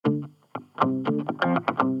Hi,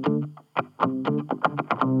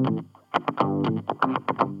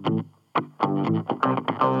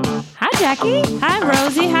 Jackie. Hi,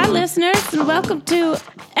 Rosie. Hi, listeners, and welcome to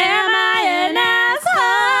Am I an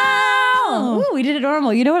Asshole? Ooh, we did it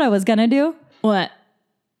normal. You know what I was gonna do? What?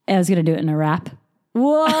 I was gonna do it in a rap.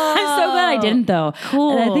 Whoa. I'm so glad I didn't, though.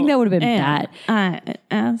 Cool. I think that would have been bad.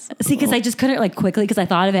 See, because I just couldn't quickly, because I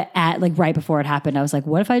thought of it right before it happened. I was like,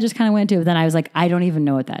 what if I just kind of went to it? But then I was like, I don't even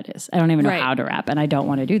know what that is. I don't even know how to rap, and I don't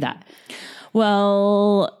want to do that.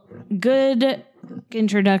 Well, good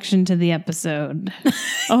introduction to the episode.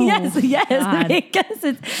 Yes. Because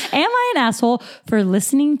it's, am I an asshole for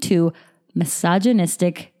listening to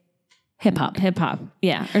misogynistic hip hop?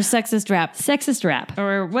 Yeah. Or sexist rap.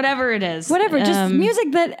 Or whatever it is. Whatever, just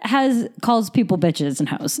music that calls people bitches and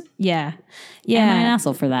hoes. Yeah. Am I an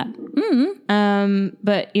asshole for that?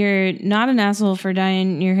 But you're not an asshole for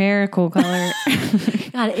dyeing your hair a cool color.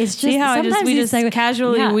 God, it's just See how we just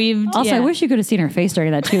casually weaved. Also, I wish you could have seen her face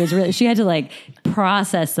during that too. It was really, she had to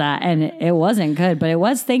process that, and it wasn't good, but it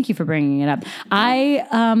was. Thank you for bringing it up.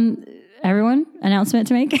 Everyone, announcement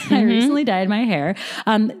to make. I recently dyed my hair.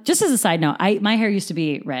 Just as a side note, my hair used to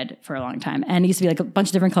be red for a long time, and it used to be a bunch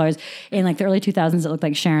of different colors. In the early 2000s, it looked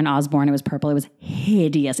like Sharon Osbourne. It was purple. It was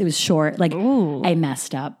hideous. It was short. I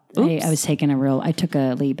messed up. I was taking I took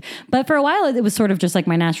a leap. But for a while, it was sort of just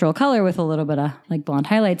my natural color with a little bit of blonde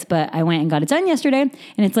highlights. But I went and got it done yesterday, and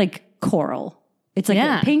it's coral. It's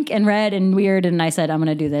pink and red and weird. And I said, I'm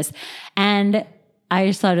going to do this. And I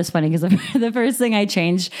just thought it was funny because the first thing I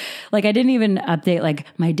changed, I didn't even update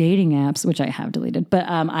my dating apps, which I have deleted, but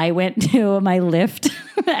I went to my Lyft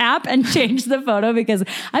app and changed the photo because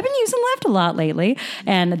I've been using Lyft a lot lately,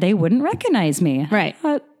 and they wouldn't recognize me. Right.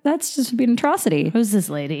 That's just an atrocity. Who's this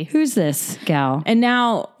lady? Who's this gal? And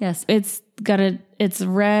now yes, it's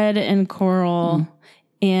red and coral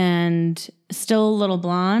and still a little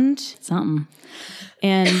blonde. Something.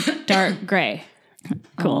 And dark gray.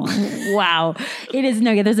 Cool. Oh, wow. It is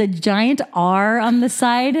there's a giant R on the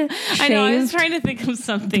side. Shaved. I know. I was trying to think of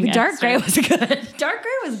something. Dark gray was good. Dark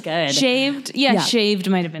gray was good. Shaved. Yeah. Shaved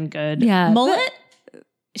might have been good. Yeah. Mullet?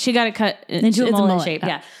 She got it cut into a mullet shape.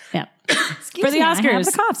 Yeah. For the Oscars. I have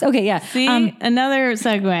the coughs. Okay, yeah. See? Another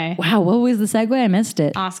segue. Wow, what was the segue? I missed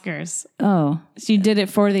it. Oscars. Oh. She did it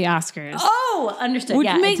for the Oscars. Oh, understood.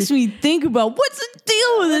 Which makes me think about what's the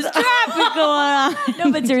deal with this traffic going on?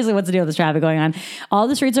 No, but seriously, what's the deal with this traffic going on? All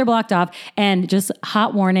the streets are blocked off, and just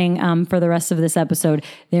hot warning for the rest of this episode,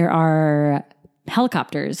 there are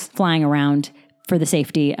helicopters flying around for the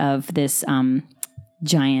safety of this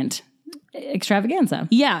giant extravaganza.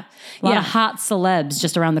 Yeah. A lot of hot celebs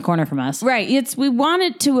just around the corner from us. Right. We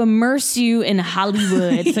wanted to immerse you in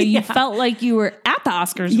Hollywood. So you felt like you were at the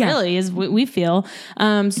Oscars, really, is what we feel.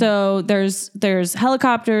 So there's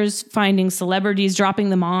helicopters finding celebrities,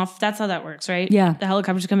 dropping them off. That's how that works, right? Yeah. The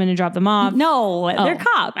helicopters come in and drop them off. No, they're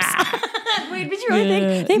cops. Wait, did you really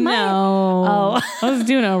think they might? No. Oh. I was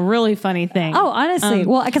doing a really funny thing. Oh, honestly.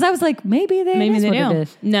 Well, because I was like, maybe they do.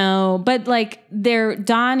 No, but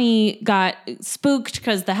Donnie got spooked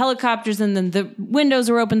because the helicopters and then the windows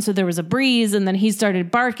were open, so there was a breeze, and then he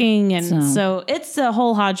started barking, and so it's a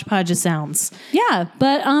whole hodgepodge of sounds. Yeah,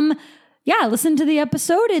 but listen to the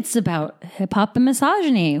episode. It's about hip hop and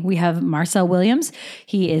misogyny. We have Marcel Williams.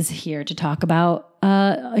 He is here to talk about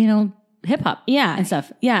hip hop, and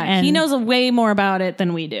stuff. Yeah, and he knows way more about it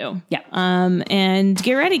than we do. Yeah. And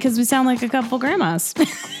get ready because we sound like a couple grandmas.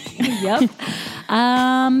 Yep.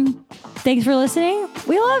 Thanks for listening.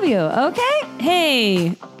 We love you. Okay.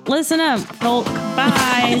 Hey, listen up, folk.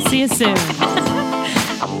 Bye. See you soon.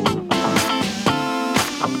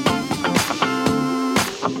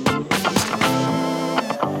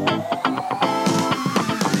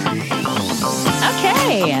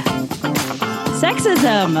 Okay.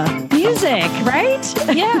 Sexism, music, right?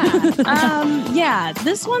 Yeah.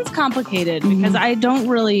 This one's complicated because I don't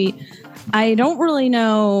really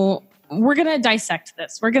know. We're going to dissect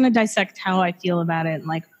this. We're going to dissect how I feel about it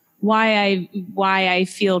and why I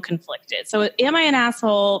feel conflicted. So am I an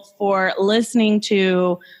asshole for listening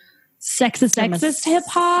to sexist hip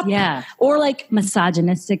hop? Yeah. Or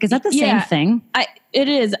misogynistic. Is that the same thing? It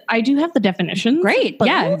is. I do have the definition. Great.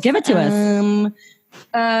 Yeah. Give it to us.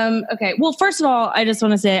 Okay. Well, first of all, I just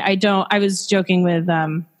want to say I was joking with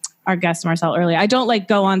our guest Marcel earlier. I don't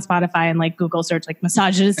go on Spotify and Google search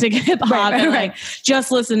misogynistic hip hop and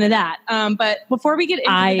just listen to that. But before we get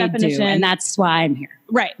into the definition, do, and that's why I'm here.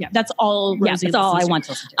 Right. Yeah. That's all. Rosie that's all I want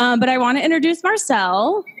to listen to. But I want to introduce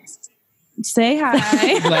Marcel. Say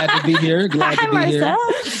hi. Glad to be here. Glad to be Marcel.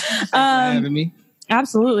 here. Thanks for having me.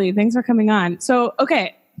 Absolutely. Thanks for coming on. So,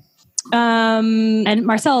 okay. And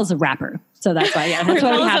Marcel is a rapper. So that's why, that's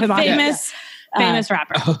why we have him on. Famous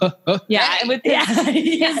rapper. With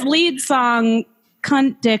his lead song,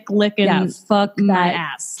 "Cunt Dick Lickin'." Fuck my that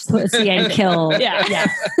ass. pussy and kill.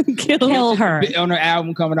 Kill her. On her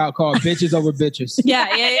album coming out called "Bitches Over Bitches."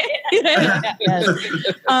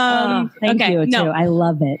 Thank you too. I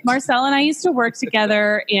love it. Marcel and I used to work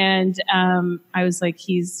together, and I was like,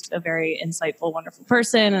 he's a very insightful, wonderful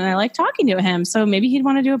person, and I like talking to him. So maybe he'd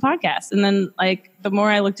want to do a podcast. And then, like, the more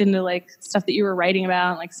I looked into like stuff that you were writing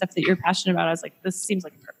about, like stuff that you're passionate about, I was like, this seems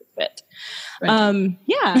like a perfect fit. I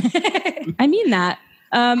mean that.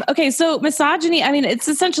 Okay, so misogyny, I mean, it's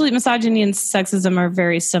essentially misogyny and sexism are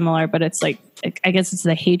very similar, but it's like, I guess it's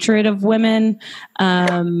the hatred of women,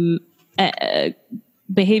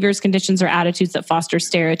 behaviors, conditions, or attitudes that foster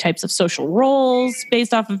stereotypes of social roles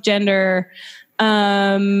based off of gender.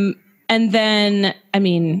 And then, I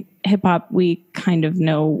mean, hip hop, we kind of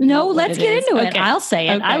know. No, let's get into it. Okay. I'll say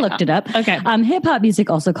it. Okay. I looked it up. Okay. Hip hop music,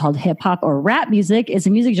 also called hip hop or rap music, is a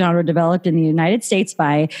music genre developed in the United States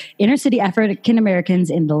by inner city African Americans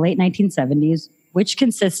in the late 1970s, which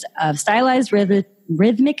consists of stylized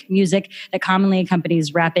rhythmic music that commonly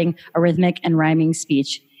accompanies rapping. A rhythmic and rhyming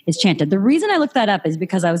speech is chanted. The reason I looked that up is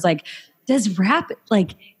because I was like, does rap,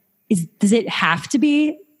 like, does it have to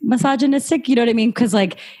be misogynistic? You know what I mean? Because,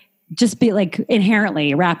 like, just be like,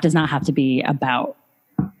 inherently, rap does not have to be about,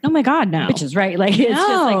 oh my God, no. bitches, right? Like, it's just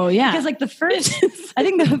like, yeah. because like the first, I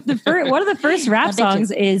think the first, one of the first rap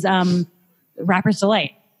songs is Rapper's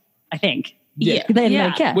Delight, I think.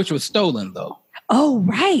 Yeah. Which was stolen though. Oh,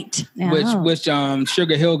 right. Which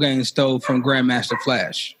Sugar Hill Gang stole from Grandmaster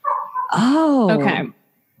Flash. Oh.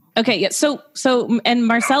 Okay. Yeah. So, and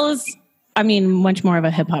Marcel is, I mean, much more of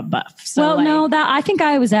a hip hop buff. So well, no, that I think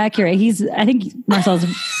I was accurate. I think Marcel's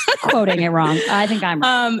quoting it wrong. I think I'm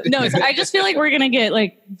wrong. No, so I just feel like we're going to get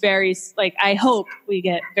like very, like, I hope we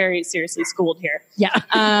get very seriously schooled here. Yeah.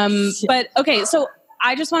 But okay. So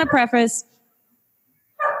I just want to preface.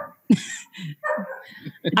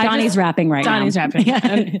 Donnie's rapping right now. Donnie's rapping.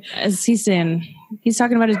 As he's saying, he's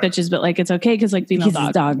talking about his bitches, but like, it's okay. Cause like female He's his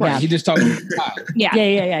dog. Right. Yeah. He just talking about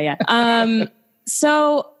Yeah.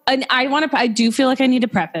 So, and I do feel like I need to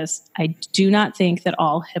preface, I do not think that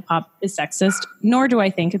all hip hop is sexist, nor do I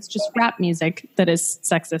think it's just rap music that is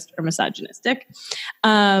sexist or misogynistic.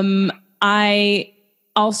 I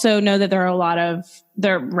also know that there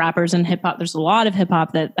are rappers in hip hop. There's a lot of hip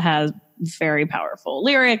hop that has very powerful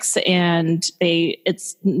lyrics, and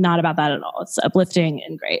it's not about that at all. It's uplifting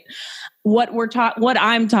and great. What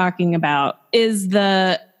I'm talking about is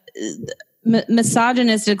the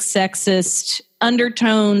misogynistic, sexist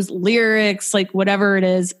undertones, lyrics, like whatever it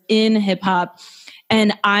is in hip hop.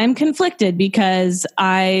 And I'm conflicted because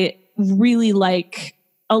I really like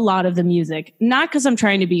a lot of the music, not because I'm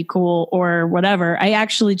trying to be cool or whatever. I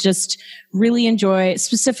actually just really enjoy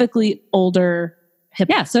specifically older hip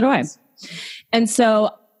hop. Yeah, so do I. And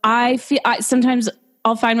so I feel sometimes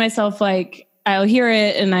I'll find myself like, I'll hear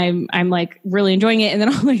it and I'm like really enjoying it, and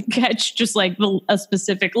then I'll like catch just like a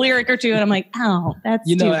specific lyric or two, and I'm like, oh, that's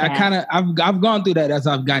too bad. I've gone through that as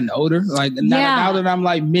I've gotten older. Like now that I'm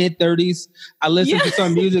like mid-30s, I listen to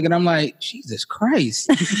some music and I'm like, Jesus Christ,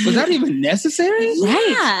 was that even necessary?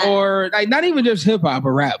 Right. Or like not even just hip hop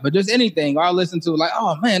or rap, but just anything. I'll listen to like,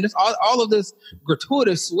 oh man, this all of this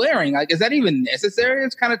gratuitous swearing. Like, is that even necessary?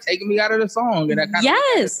 It's kind of taking me out of the song, and that kind of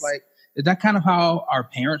like. Is that kind of how our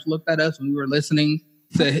parents looked at us when we were listening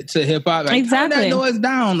to hip hop? Like, exactly. Turn that noise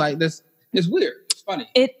down. Like this, it's weird. It's funny.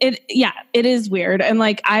 It is weird. And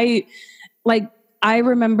like I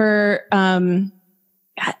remember,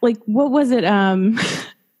 like what was it?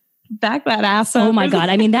 Back that ass up. Oh my God.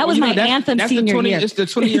 I mean, that was my anthem senior year. It's the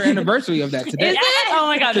 20-year anniversary of that today. Is it? Oh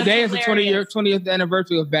my God. Today is the 20th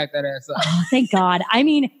anniversary of Back That Ass Up. Oh, thank God. I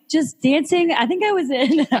mean, just dancing. If it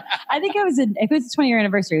was the 20-year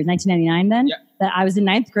anniversary, it was 1999 then, that I was in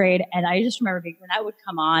 9th grade. And I just remember when that would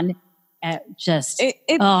come on, I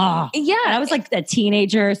was like a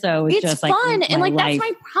teenager, so it's just like fun, and like that's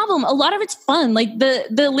my problem. A lot of it's fun. Like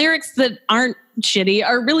the lyrics that aren't shitty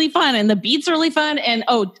are really fun, and the beats are really fun. And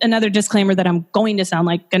another disclaimer that I'm going to sound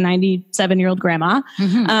like a 97-year-old grandma.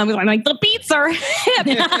 Mm-hmm. I'm like, the beats are hip.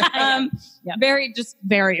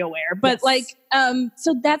 Very aware, but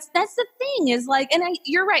so that's the thing is like, and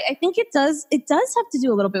you're right. I think it does have to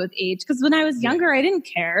do a little bit with age, because when I was younger, I didn't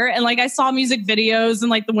care, and like I saw music videos and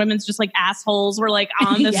like the women's just like assholes were like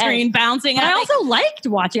on the screen bouncing, and I also liked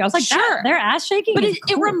watching. I was like, sure, they're ass shaking, but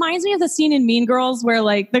it reminds me of the scene in Mean Girls where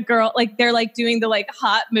like the girl, like they're like doing the like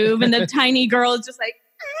hot move, and the tiny girl is just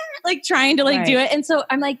like trying to like do it, and so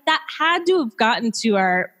I'm like, that had to have gotten to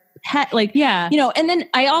our and then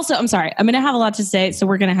I'm sorry, I'm going to have a lot to say. So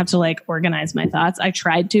we're going to have to like organize my thoughts. I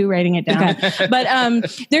tried to writing it down,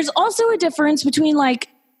 but there's also a difference between like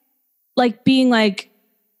being like,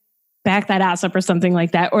 back that ass up or something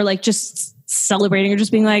like that. Or like just celebrating or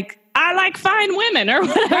just being like, I like fine women or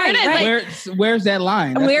whatever it is. Right. Like, where's that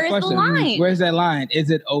line? That's where is the line? Where's that line? Is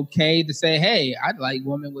it okay to say, hey, I like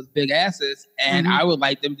women with big asses and I would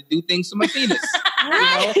like them to do things to my penis?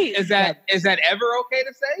 Right. Is that ever okay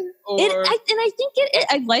to say? Or? I think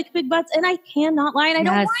I like big butts and I cannot lie and I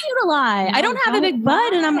don't want you to lie. No, I don't have a big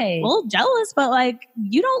butt and I'm a little jealous, but like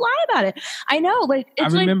you don't lie about it. I know. Like I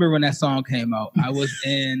remember when that song came out, I was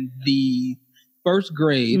in the first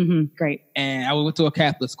grade. Great. And I went to a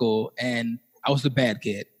Catholic school and I was the bad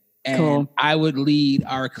kid. And I would lead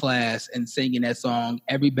our class in singing that song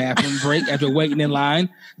every bathroom break after waiting in line.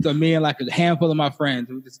 So me and like a handful of my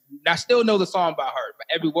friends, I still know the song by heart, but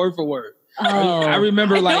every word for word. Oh, I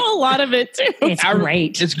remember I know a lot of it too. It's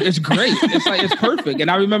great. It's great. It's like, it's perfect. And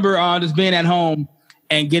I remember just being at home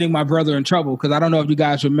and getting my brother in trouble. Cause I don't know if you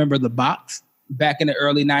guys remember the box. Back in the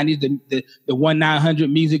early 90s, the 1-900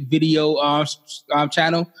 music video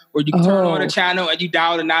channel where you can turn on a channel and you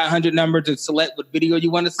dial the 900 number to select what video you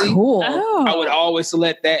want to see. Cool. I would always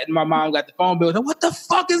select that, and my mom got the phone bill. Like, what the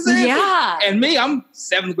fuck is this? Yeah. And me, I'm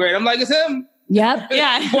 7th grade. I'm like, it's him. Yep.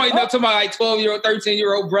 Yeah. Pointing up to my like 12-year-old,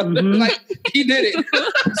 13-year-old brother. Like, he did it.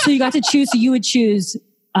 So you got to choose. So you would choose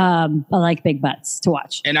I like big butts to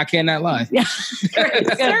watch. And I cannot lie. Yeah.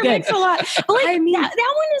 Sarah makes a lot. But like,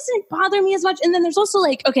 that one doesn't bother me as much. And then there's also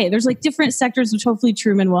like, there's like different sectors, which hopefully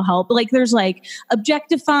Truman will help. But like there's like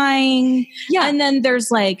objectifying. Yeah. And then there's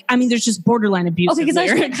like, there's just borderline abuse. Okay, because I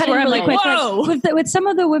was going to cut in really quick. With some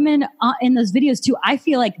of the women in those videos too, I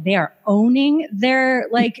feel like they're owning their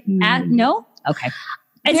like, no? Okay.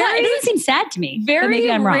 It doesn't seem sad to me. Very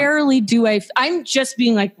rarely do I'm just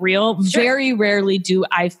being like real. Sure. Very rarely do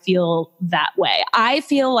I feel that way. I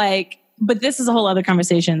feel like, but this is a whole other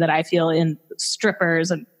conversation that I feel in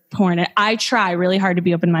strippers and porn. I try really hard to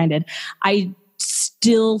be open-minded. I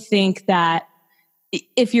still think that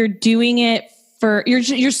if you're doing it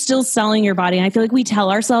you're still selling your body. And I feel like we tell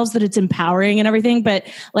ourselves that it's empowering and everything, but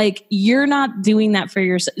like, you're not doing that for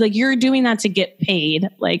yourself. Like you're doing that to get paid,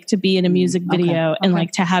 like to be in a music video and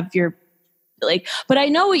like to have your, like, but I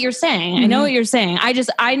know what you're saying. I know what you're saying.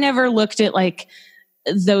 I never looked at like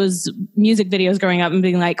those music videos growing up and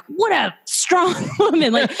being like, what a strong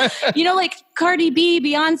woman. Like, like Cardi B,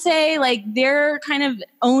 Beyonce, like they're kind of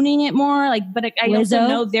owning it more. Like, but I also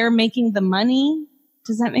know they're making the money.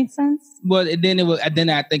 Does that make sense? Well, then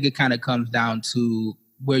I think it kind of comes down to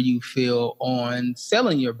where you feel on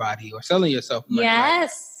selling your body or selling yourself.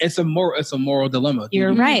 Yes. Like, it's a moral dilemma.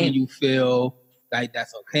 You're right. Do you feel like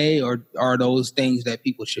that's okay? Or are those things that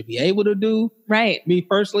people should be able to do? Right. Me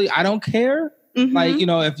personally, I don't care. Like,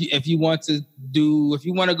 if you want to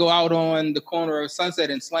go out on the corner of Sunset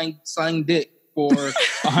and slang dick for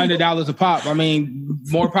 $100 a pop,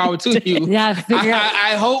 more power to you. Yeah,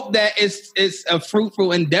 I hope that it's a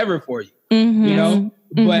fruitful endeavor for you.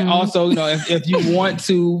 But also, if you want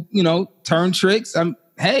to, turn tricks,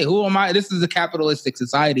 hey, who am I? This is a capitalistic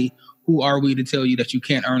society. Who are we to tell you that you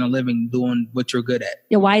can't earn a living doing what you're good at?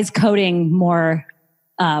 Yeah, why is coding more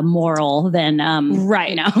moral than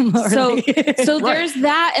right now? So there's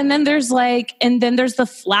that, and then there's the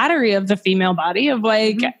flattery of the female body of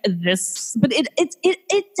like this, but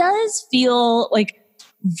it does feel like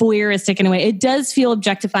voyeuristic in a way. It does feel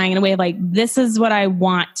objectifying in a way of like, this is what I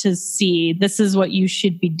want to see. This is what you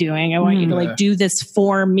should be doing. I want you to like do this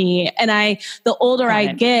for me. And the older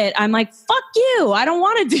I get, I'm like, fuck you. I don't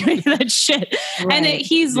want to do any of that shit. Right. And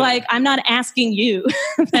he's like, I'm not asking you.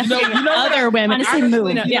 Other women. I kind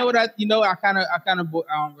of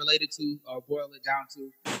related to or boil it down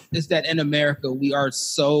to is that in America we are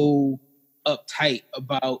so uptight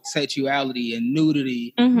about sexuality and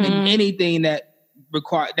nudity and anything that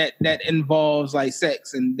that involves like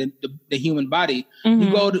sex and the human body. You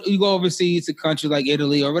go overseas to countries like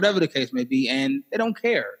Italy or whatever the case may be, and they don't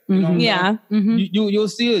care. You'll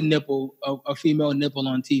see a nipple, a female nipple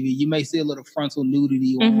on TV. You may see a little frontal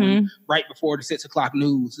nudity on right before the 6 o'clock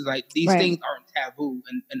news. It's like these things aren't taboo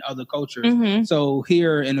in other cultures. So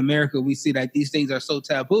here in America, we see that these things are so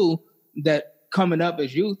taboo that coming up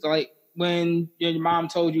as youth, like when your mom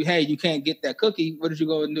told you, hey, you can't get that cookie, what did you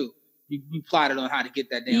go and do? You plotted on how to get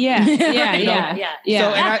that damn.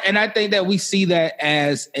 So, and I think that we see that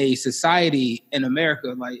as a society in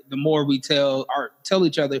America. Like the more we tell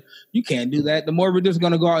each other, you can't do that, the more we're just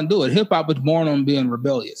going to go out and do it. Hip hop was born on being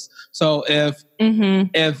rebellious. So if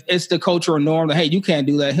it's the cultural norm that, hey, you can't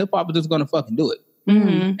do that, hip hop is just going to fucking do it.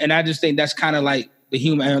 And I just think that's kind of like the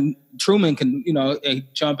human. Truman can,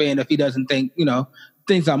 jump in if he doesn't think,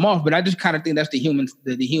 thinks I'm off. But I just kind of think that's the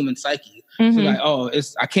human psyche. So like,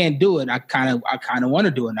 I can't do it. I kind of want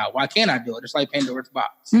to do it now. Why can't I do it? It's like Pandora's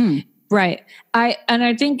box. Right. I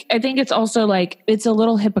think it's also like, it's a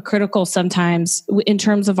little hypocritical sometimes in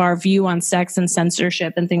terms of our view on sex and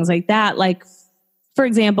censorship and things like that. Like, for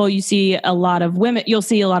example, you'll see a lot of women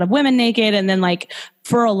naked, and then like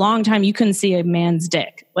for a long time you couldn't see a man's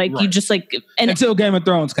dick. Like you just like until Game of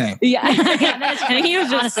Thrones came. Yeah. And he was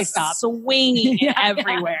just swinging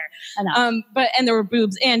everywhere. But there were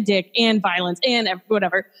boobs and dick and violence and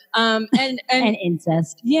whatever. And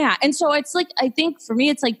incest. Yeah. And so it's like, I think for me,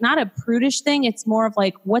 it's like not a prudish thing. It's more of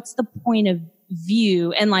like, what's the point of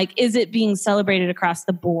view, and like, is it being celebrated across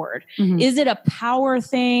the board? Is it a power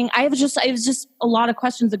thing? I was just a lot of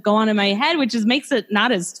questions that go on in my head, which makes it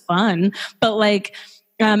not as fun. But like,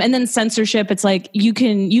 and then censorship, it's like you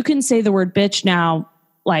can say the word bitch now,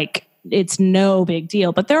 like it's no big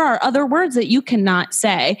deal, but there are other words that you cannot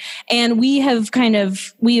say. And we have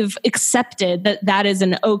accepted that is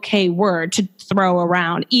an okay word to throw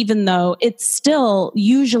around, even though it's still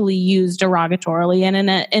usually used derogatorily and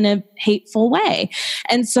in a hateful way.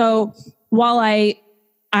 And so while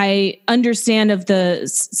I understand of the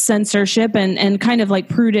censorship and kind of like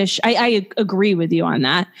prudish, I agree with you on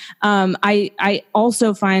that. I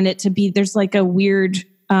also find it to be, there's like a weird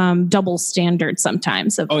double standard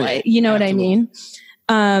sometimes of you know what I mean?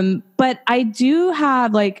 But I do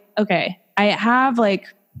have I have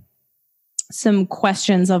some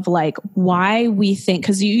questions of like why we think,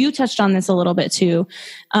 because you touched on this a little bit too,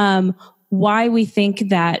 why we think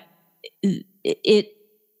that it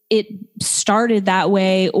started that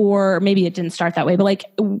way, or maybe it didn't start that way, but like,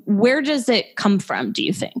 where does it come from, do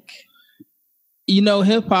you think?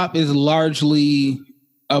 Hip hop is largely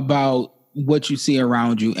about what you see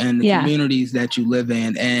around you and the communities that you live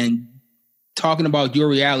in, and talking about your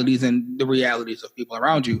realities and the realities of people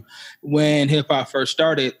around you. When hip hop first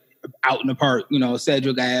started out in the park,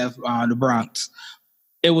 Cedric Ave, the Bronx,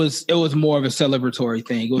 it was more of a celebratory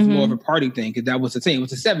thing. It was more of a party thing, because that was the thing. It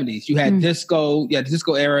was the 70s. You had disco, the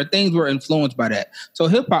disco era. Things were influenced by that. So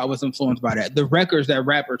hip hop was influenced by that. The records that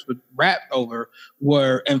rappers would rap over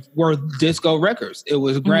were disco records. It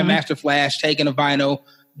was Grandmaster Flash taking a vinyl,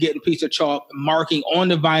 getting a piece of chalk, marking on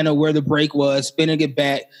the vinyl where the break was, spinning it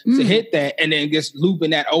back to hit that, and then just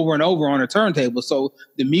looping that over and over on a turntable. So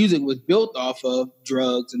the music was built off of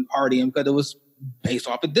drugs and partying, because it was based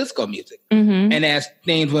off of disco music. And as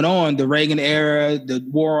things went on, the Reagan era, the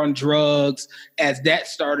war on drugs, as that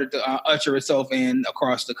started to usher itself in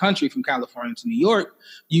across the country from California to New York,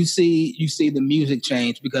 you see the music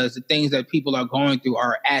change, because the things that people are going through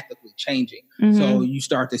are actively changing. So you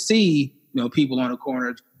start to see, people on the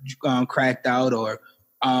corner cracked out, or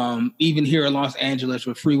even here in Los Angeles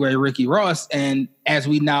with Freeway Ricky Ross. And as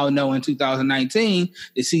we now know, in 2019,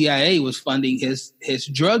 the CIA was funding his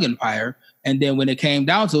drug empire. And then when it came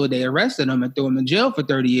down to it, they arrested him and threw him in jail for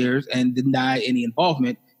 30 years and denied any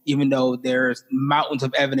involvement, even though there's mountains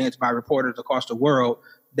of evidence by reporters across the world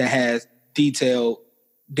that has detailed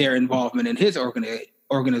their involvement in his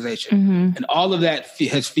organization. And all of that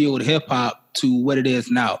has fueled hip hop to what it is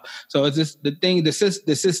now. So it's just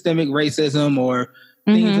the systemic racism or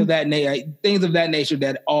things of that nature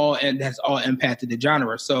that has all impacted the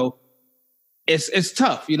genre. So it's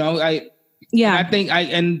tough, I think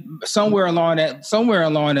and somewhere along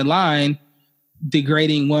the line,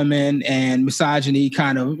 degrading women and misogyny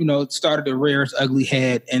kind of, started to rear its ugly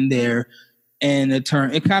head in there. And it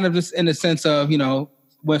kind of just in the sense of,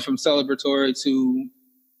 went from celebratory to,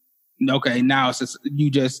 okay, now it's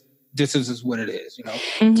just, this is what it is,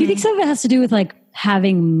 Do you think some of it has to do with like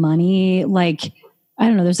having money? Like, I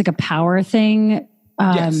don't know, there's like a power thing,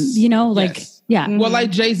 yes. Yes. Yeah. Well,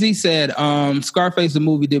 like Jay-Z said, Scarface the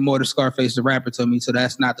movie did more to Scarface the rapper to me, so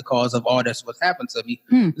that's not the cause of all that's what's happened to me.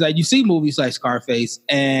 Like, you see movies like Scarface,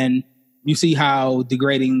 and you see how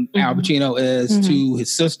degrading Al Pacino is to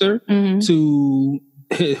his sister, to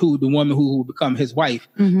the woman who will become his wife.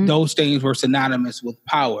 Those things were synonymous with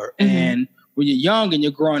power. And when you're young and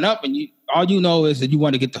you're growing up, and all you know is that you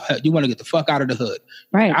want to get the fuck out of the hood.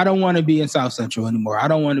 Right. I don't want to be in South Central anymore. I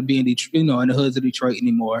don't want to be in Detroit, in the hoods of Detroit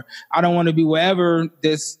anymore. I don't want to be wherever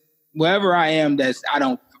I am that I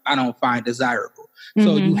don't find desirable.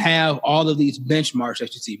 So you have all of these benchmarks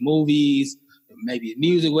that you see, movies, maybe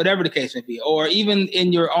music, whatever the case may be, or even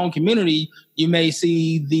in your own community, you may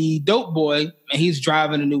see the dope boy and he's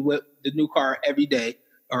driving the new car every day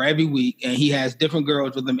or every week, and he has different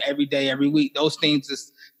girls with him every day, every week. Those things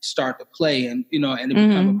just start to play, and and it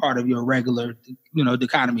become a part of your regular, the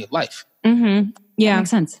economy of life. Yeah, that makes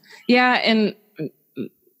sense. Yeah, and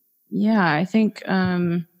Yeah, I think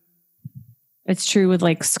it's true with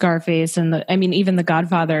like Scarface and even The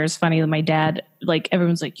Godfather is funny. My dad, like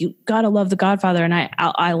everyone's like, you gotta love The Godfather. And I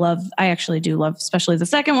actually do love, especially the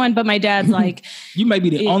second one, but my dad's like, you might be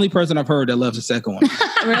the only person I've heard that loves the second one.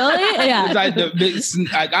 Really? Yeah. Like a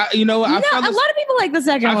lot of people like the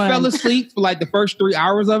second one. I fell asleep for like the first 3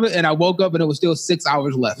 hours of it and I woke up and it was still 6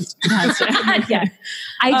 hours left. Yeah.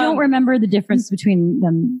 I don't remember the difference between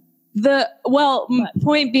them.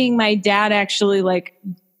 Point being, my dad actually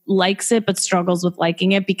likes it but struggles with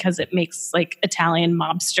liking it because it makes like Italian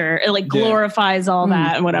mobster, it glorifies all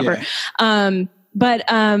that and whatever. Yeah. But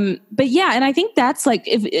yeah, and I think that's like,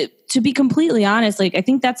 to be completely honest, like I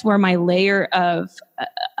think that's where my layer of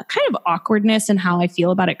a kind of awkwardness and how I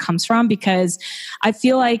feel about it comes from, because I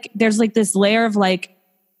feel like there's like this layer of like,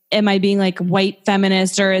 am I being like white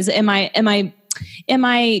feminist, or am I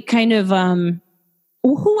kind of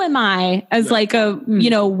who am I as like a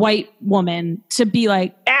white woman to be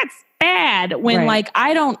like, that's bad, when like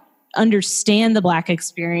I don't understand the Black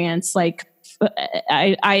experience. Like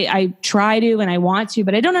I try to and I want to,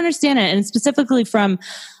 but I don't understand it, and specifically from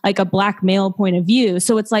like a Black male point of view.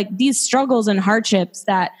 So it's like these struggles and hardships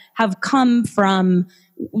that have come from,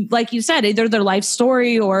 like you said, either their life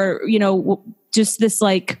story or just this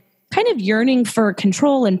like kind of yearning for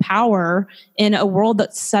control and power in a world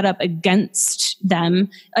that's set up against them.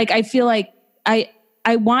 Like, I feel like I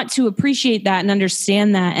want to appreciate that and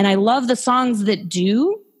understand that. And I love the songs that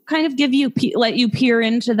do kind of give you, let you peer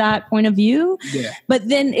into that point of view. Yeah. But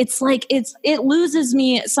then it's like, it loses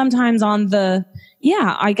me sometimes on the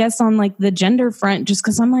gender front, just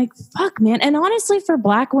because I'm like, fuck, man. And honestly, for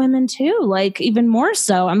Black women too, like even more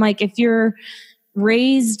so, I'm like, if you're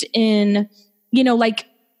raised in, like,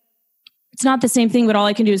 it's not the same thing, but all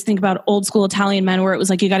I can do is think about old school Italian men where it was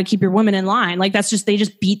like, you got to keep your women in line. Like they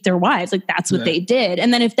just beat their wives. Like that's what they did.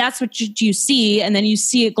 And then if that's what you see, and then you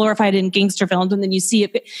see it glorified in gangster films, and then you see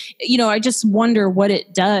it, I just wonder what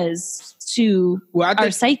it does to our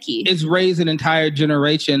psyche. It's raised an entire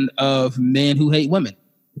generation of men who hate women.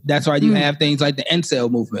 That's why you have things like the incel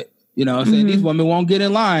movement. I'm saying? These women won't get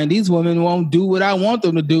in line. These women won't do what I want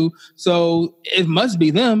them to do. So it must be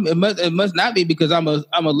them. It must not be because I'm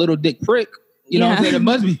a little dick prick. What I'm saying? It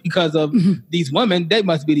must be because of these women. They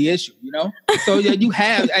must be the issue. So yeah, you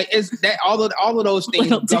have that all of those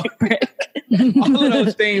things.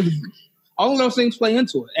 All of those things play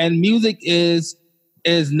into it. And music is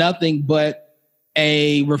nothing but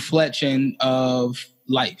a reflection of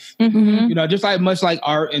life. Just like much like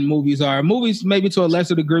art and movies are. Movies maybe to a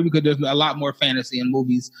lesser degree because there's a lot more fantasy in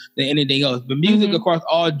movies than anything else. But music across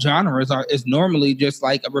all genres is normally just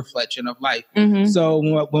like a reflection of life. So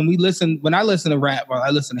when I listen to rap or I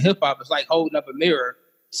listen to hip hop, it's like holding up a mirror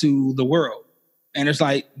to the world, and it's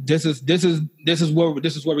like this is where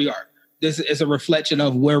we are. This is a reflection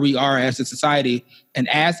of where we are as a society, and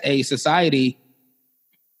as a society,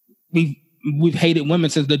 we've hated women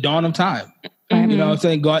since the dawn of time. What I'm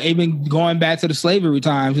saying? Even going back to the slavery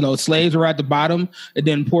times, slaves were at the bottom and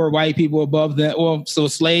then poor white people above them. Well, so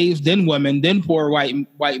slaves, then women, then poor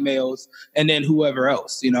white males, and then whoever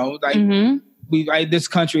else, this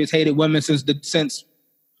country has hated women since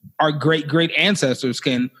our great ancestors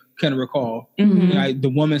can recall.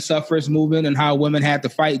 The woman suffrage movement and how women had to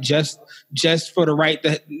fight just for the right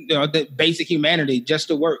to, the basic humanity, just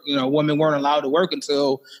to work. Women weren't allowed to work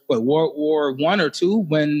until World War I or II,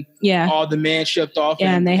 when all the men shipped off.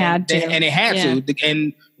 And they had to.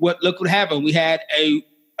 And look what happened. We had a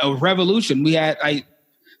revolution. We had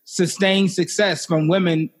sustained success from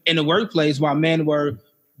women in the workplace while men were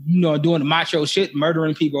doing the macho shit,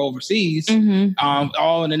 murdering people overseas,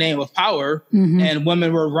 all in the name of power. And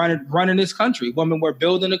women were running this country. Women were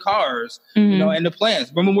building the cars, and the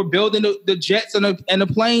plants. Women were building the jets and the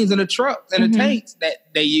planes and the trucks and the tanks that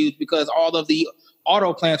they used, because all of the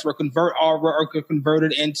auto plants were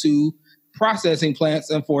converted into processing plants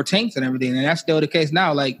and for tanks and everything. And that's still the case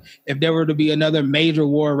now. Like, if there were to be another major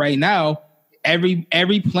war right now, every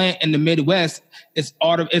plant in the Midwest is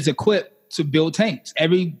equipped to build tanks.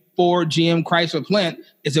 Every Ford, GM, Chrysler plant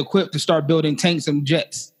is equipped to start building tanks and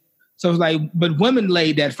jets. So it's like, but women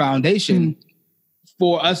laid that foundation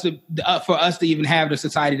for us to even have the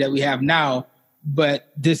society that we have now. But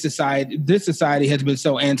this society has been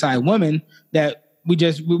so anti-women that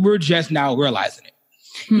we're just now realizing it.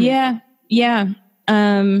 Yeah.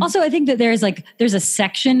 Also, I think that there's a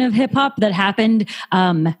section of hip hop that happened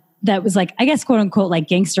that was like, I guess, quote unquote, like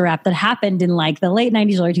gangster rap that happened in like the late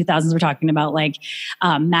 90s, early 2000s. We're talking about like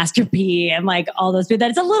Master P and like all those people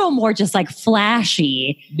that it's a little more just like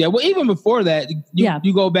flashy. Yeah, well, even before that,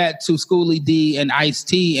 you go back to Schoolie D and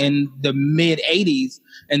Ice-T in the mid 80s,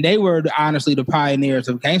 and they were honestly the pioneers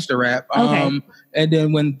of gangster rap. Okay. And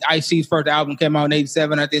then when Ice-T's first album came out in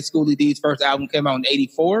 87, I think Schoolie D's first album came out in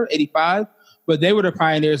 84, 85. But they were the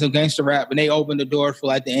pioneers of gangster rap, and they opened the door for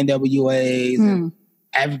like the NWAs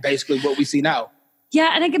and basically what we see now.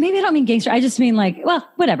 Yeah, and maybe I don't mean gangster. I just mean like, well,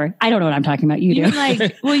 whatever. I don't know what I'm talking about. You do. Mean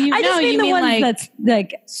like, well, I just mean the ones like, that's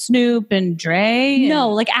like Snoop and Dre. No,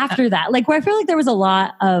 like after that, like where I feel like there was a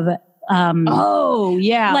lot of.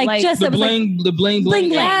 Like just the bling. Yes. The bling.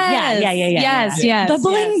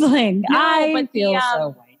 No, I feel so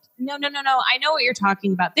white. No. I know what you're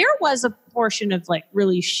talking about. There was a portion of like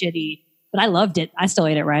really shitty. But I loved it. I still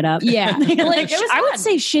ate it right up. Yeah. Like I would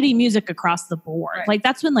say shitty music across the board. Right. Like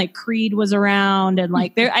that's when like Creed was around and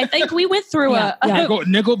like there, I think we went through Nickelback.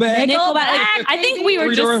 I think we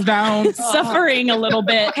were just down. suffering a little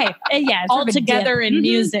bit. Okay. Yeah. All together in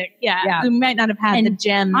music. Yeah. We might not have had the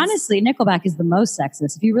gems. Honestly, Nickelback is the most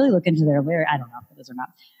sexist. If you really look into their lyrics, I don't know if it is or not.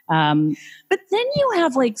 But then you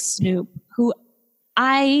have like Snoop, who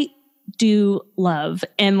I do love.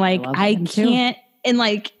 And like I can't. And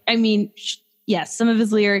like, I mean, yes, some of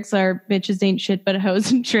his lyrics are bitches ain't shit but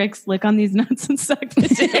hoes and tricks. Lick on these nuts and suck the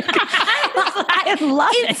dick. I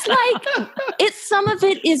love it. It's like, some of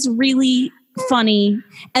it is really funny.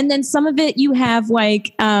 And then some of it you have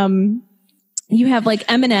like Eminem,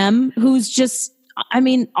 who's just, I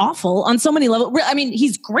mean, awful on so many levels. I mean,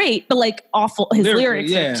 he's great, but like awful. His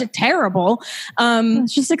lyrics are terrible.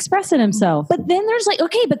 It's just expressing himself. But then there's like,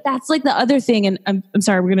 okay, but that's like the other thing. And I'm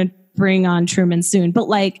sorry, we're going to bring on Truman soon, but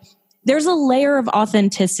like there's a layer of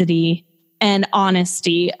authenticity and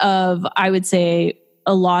honesty of, I would say,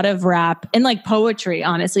 a lot of rap and like poetry,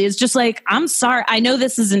 honestly. It's just like, I'm sorry, I know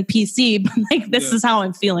this isn't PC, but like this is how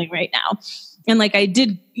I'm feeling right now. And like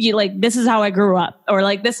this is how I grew up, or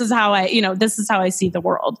like this is how this is how I see the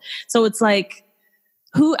world. So it's like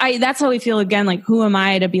that's how we feel again, like who am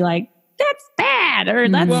I to be like, that's bad, or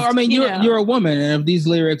that's well, I mean, you're a woman, and if these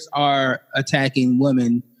lyrics are attacking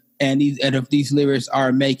women, and if these lyrics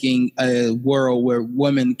are making a world where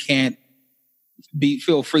women can't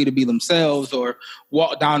feel free to be themselves or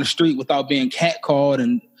walk down the street without being catcalled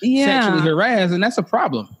and sexually harassed, and that's a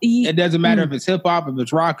problem. It doesn't matter if it's hip hop, if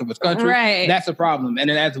it's rock, if it's country. Right. That's a problem.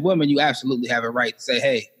 And then as a woman, you absolutely have a right to say,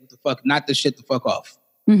 "Hey, what the fuck? Knock this shit the fuck off."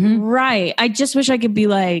 Mm-hmm. Right. I just wish I could be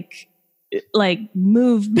like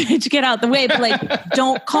move, bitch, get out the way, but like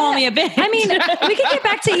don't call me a bitch. I mean, we can get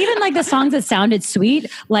back to even like the songs that sounded sweet,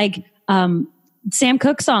 like Sam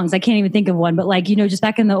Cooke songs. I can't even think of one, but like, just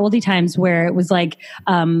back in the oldie times where it was like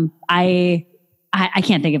I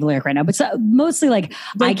can't think of a lyric right now, but mostly like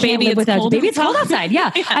I can't live without you. Baby, it's cold outside.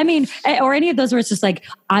 Yeah. I mean, or any of those where it's just like,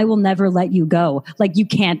 I will never let you go. Like you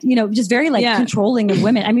can't, just very like controlling of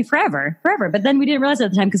women. I mean, forever. But then we didn't realize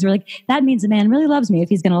at the time because we're like, that means a man really loves me if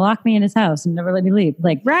he's going to lock me in his house and never let me leave.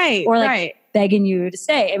 Like, or like begging you to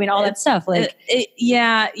stay. I mean, all that stuff. Like,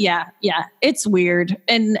 yeah. It's weird.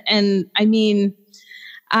 And I mean,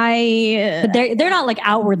 but they're not like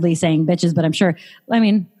outwardly saying bitches, but I'm sure, I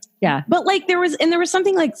mean, yeah. But like there was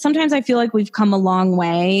something like, sometimes I feel like we've come a long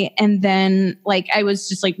way. And then like, I was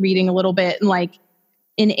just like reading a little bit and like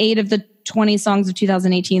in 8 of the 20 songs of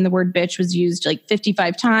 2018, the word bitch was used like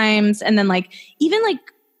 55 times. And then like, even like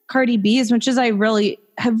Cardi B, as much as I really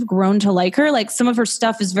have grown to like her, like some of her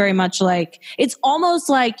stuff is very much like, it's almost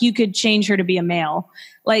like you could change her to be a male.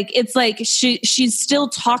 Like, it's like she's still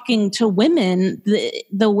talking to women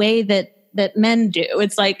the way that men do.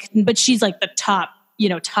 It's like, but she's like the top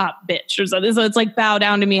bitch or something. So it's like, bow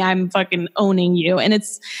down to me. I'm fucking owning you. And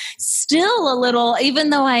it's still a little, even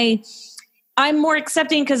though I'm more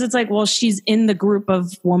accepting because it's like, well, she's in the group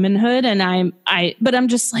of womanhood and but I'm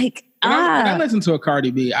just like, When I listen to a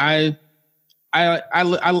Cardi B, I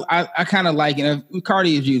kind of liken it.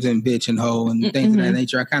 Cardi is using bitch and hoe and things of that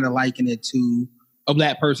nature. I kind of liken it to a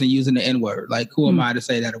black person using the N-word. Like, who am I to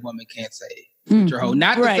say that a woman can't say bitch or hoe?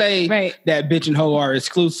 Not to say that bitch and hoe are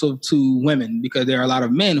exclusive to women, because there are a lot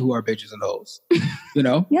of men who are bitches and hoes.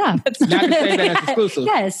 Yeah. Not to say that it's exclusive.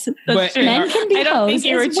 Yes. But men can be hoes. I don't think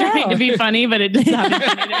you were trying to be funny, but it just sounded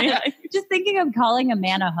funny to me. Just thinking of calling a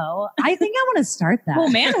man a hoe. I think I want to start that. Well,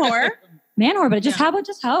 man whore. Man whore, but how about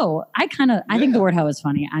just hoe? I think the word hoe is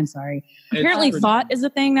funny. I'm sorry. Apparently thought is a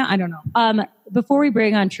thing now. I don't know. Before we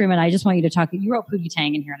bring on Truman, I just want you to talk. You wrote Pootie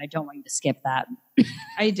Tang in here, and I don't want you to skip that.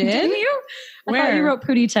 I did? Didn't you? I thought you wrote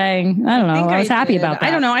Pootie Tang. I don't know. I was happy about that.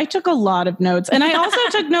 I don't know. I took a lot of notes. And I also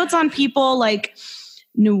took notes on people like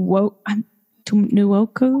Nuoku.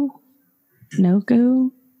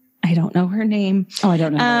 I don't know her name. Oh, I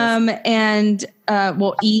don't know. And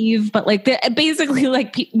Eve, but like basically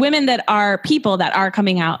like women that are people that are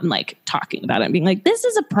coming out and like talking about it and being like, this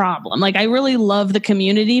is a problem. Like, I really love the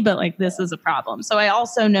community, but like, this is a problem. So I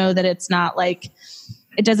also know that it's not like,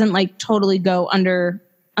 it doesn't like totally go under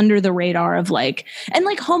the radar of like, and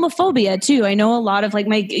like homophobia too. I know a lot of like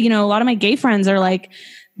a lot of my gay friends are like,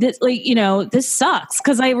 this, like, this sucks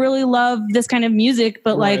because I really love this kind of music,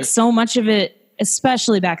 but like so much of it,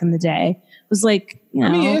 especially back in the day, was like, I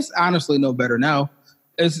mean, it's honestly no better now.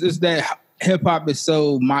 It's that hip hop is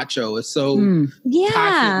so macho. It's so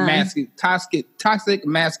toxic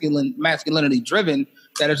masculinity driven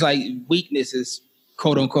that it's like weakness is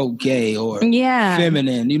quote unquote gay or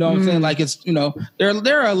feminine. You know what I'm saying? Like, it's,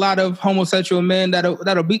 there are a lot of homosexual men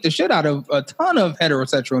that'll beat the shit out of a ton of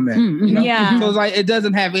heterosexual men. So it's like, it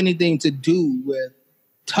doesn't have anything to do with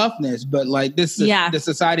toughness, but like this is the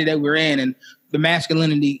society that we're in, and the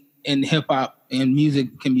masculinity in hip hop and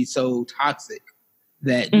music can be so toxic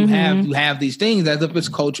that you have these things as if it's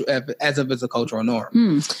culture, as if it's a cultural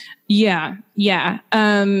norm. Yeah.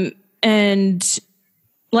 And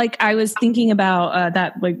like, I was thinking about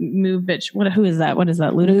that like Move Bitch. Who is that? What is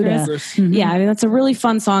that? Ludacris. Yeah, I mean, that's a really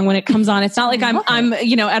fun song when it comes on. It's not like I'm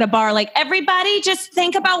at a bar like, everybody just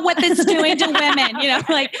think about what this is doing to women.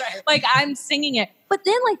 Like I'm singing it. But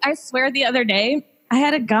then like, I swear the other day I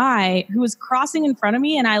had a guy who was crossing in front of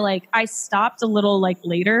me, and I stopped a little like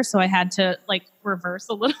later, so I had to like reverse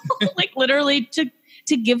a little, like literally to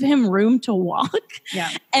give him room to walk. Yeah.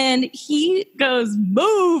 And he goes,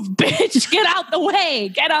 "Move, bitch, get out the way,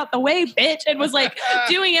 bitch," and was like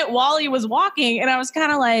doing it while he was walking. And I was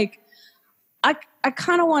kind of like, I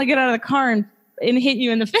kind of want to get out of the car and hit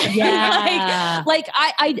you in the face. Yeah.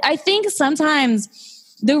 I think sometimes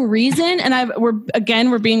the reason, and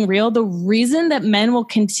we're being real, the reason that men will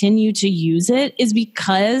continue to use it is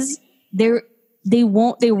because they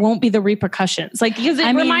won't be the repercussions. Like, because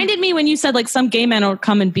it reminded me when you said like some gay men will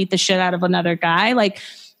come and beat the shit out of another guy. Like,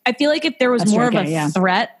 I feel like if there was more of a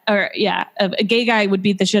threat, or a gay guy would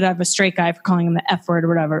beat the shit out of a straight guy for calling him the F word or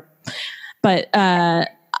whatever. But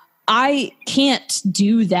I can't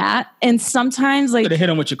do that. And sometimes like, could have hit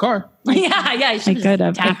him with your car. Yeah. I could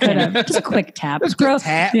have. Just a quick tap. Just a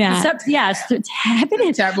tap. Yeah. Tap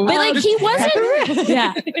it. But like, he wasn't. Oops.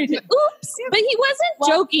 But he wasn't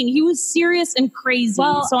joking. He was serious and crazy.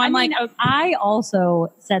 Well, so I'm like, okay. I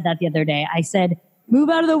also said that the other day. I said, "Move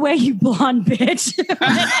out of the way, you blonde bitch."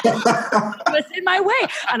 Was in my way.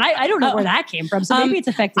 And I don't know where that came from. So maybe it's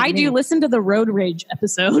affected me. I do listen to the road rage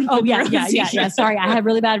episode. Oh, yeah. Sorry, I had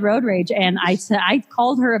really bad road rage. And I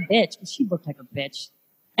called her a bitch. She looked like a bitch.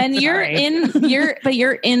 And you're in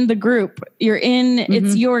the group.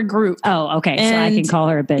 It's your group. Oh, okay. And so I can call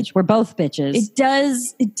her a bitch. We're both bitches.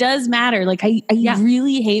 It does matter. Like, I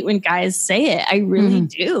really hate when guys say it. I really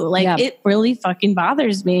do. Like, it really fucking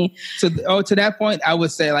bothers me. To that point, I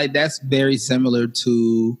would say like, that's very similar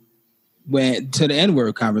to the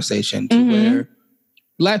N-word conversation, to where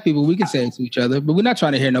Black people, we can say it to each other, but we're not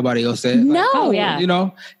trying to hear nobody else say it. No.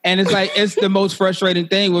 Like, and it's like, it's the most frustrating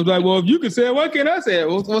thing. Was like, well, if you can say it, why can't I say it?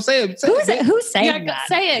 We'll say it. Who's saying that?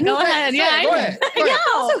 Say it. Go ahead. Yeah. Go ahead.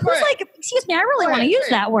 Who's like, excuse me, I really want to use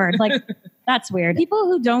that word. Like, that's weird. People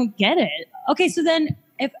who don't get it. Okay. So then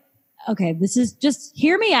this is just,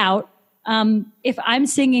 hear me out. If I'm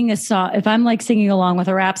singing a song, if I'm like singing along with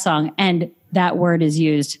a rap song and that word is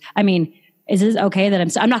used, I mean, is this okay that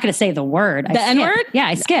I'm not going to say the word? The N-word? Yeah,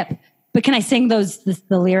 I skip. But can I sing the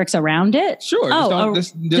lyrics around it? Sure.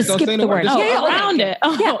 Just don't skip say the word. Around it.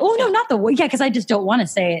 Oh. Yeah. Oh, no, not the word. Yeah, because I just don't want to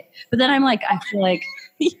say it. But then I'm like, I feel like,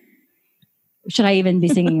 should I even be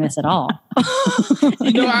singing this at all? I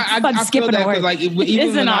feel that like,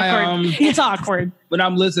 even when awkward. It's awkward. When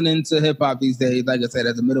I'm listening to hip hop these days, like I said,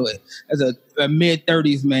 as a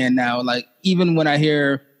mid-30s man now, like even when I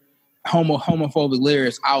hear homophobic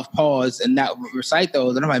lyrics, I'll pause and not recite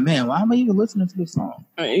those, and I'm like, man, why am I even listening to this song?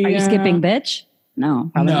 Are you skipping bitch? No,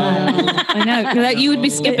 probably not. I know that you would be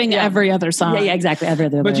skipping every other song. Yeah, exactly, every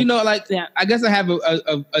other. But I guess I have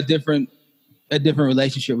a different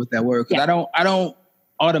relationship with that word, because I don't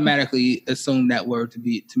automatically assume that word to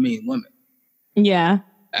mean women. Yeah,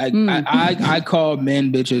 I call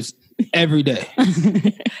men bitches every day.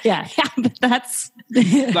 Yeah, but that's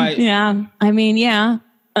like, yeah. I mean, yeah.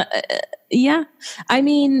 I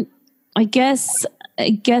mean, I guess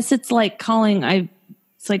it's like calling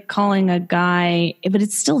a guy, but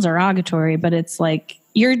it's still derogatory, but it's like,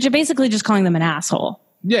 you're basically just calling them an asshole.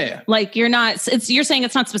 Yeah. Like, you're saying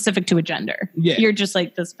it's not specific to a gender. Yeah. You're just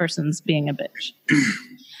like, this person's being a bitch.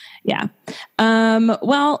 Yeah.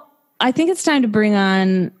 Well, I think it's time to bring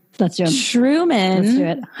on Let's do it. Truman. Let's do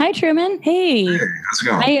it. Hi, Truman. Hey. How's it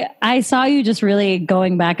going? I saw you just really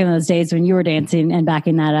going back in those days when you were dancing and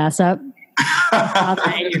backing that ass up. I saw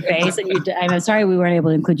that in your face, and I'm sorry we weren't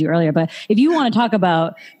able to include you earlier. But if you want to talk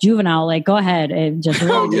about Juvenile, like, go ahead and just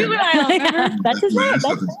really Juvenile. That's his name.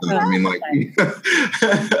 I mean, like,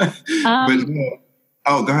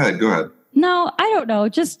 but go ahead. No, I don't know.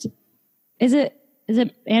 Just is it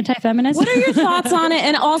anti-feminist? What are your thoughts on it?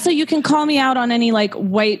 And also, you can call me out on any like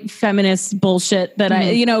white feminist bullshit that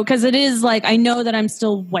I, because it is like I know that I'm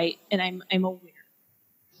still white and I'm aware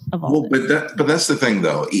of all. Well, but that's the thing,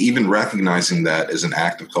 though. Even recognizing that is an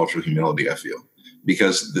act of cultural humility, I feel,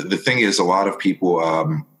 because the thing is, a lot of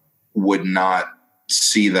people would not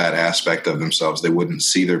see that aspect of themselves. They wouldn't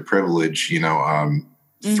see their privilege,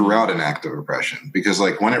 throughout an act of oppression. Because,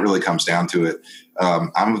 like, when it really comes down to it,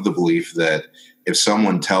 I'm of the belief that if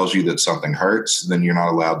someone tells you that something hurts, then you're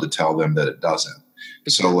not allowed to tell them that it doesn't.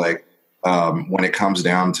 So, like, when it comes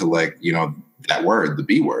down to, like, that word, the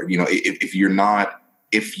B word,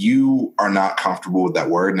 if you are not comfortable with that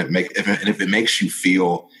word, and if it makes you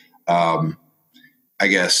feel, I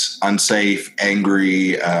guess, unsafe,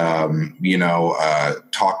 angry,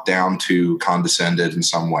 talked down to, condescended in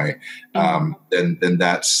some way, then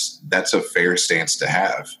that's a fair stance to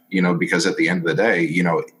have, because at the end of the day,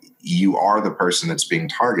 you are the person that's being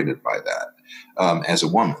targeted by that as a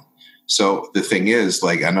woman. So the thing is,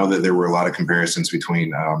 like, I know that there were a lot of comparisons between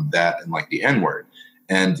that and like the N-word.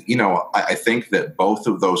 And, I think that both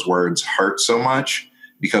of those words hurt so much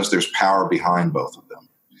because there's power behind both of them,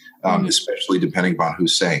 especially depending upon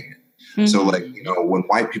who's saying it. So, like, when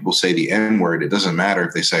white people say the N-word, it doesn't matter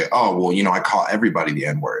if they say, oh, well, I call everybody the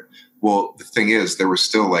N-word. Well, the thing is, there was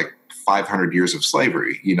still like 500 years of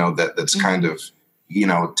slavery, that's kind of,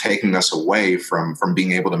 taking us away from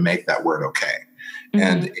being able to make that word okay.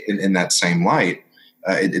 And in that same light,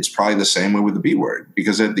 it's probably the same way with the B word,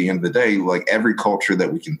 because at the end of the day, like, every culture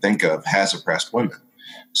that we can think of has oppressed women.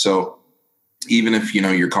 So even if,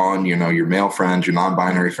 you're calling, your male friends, your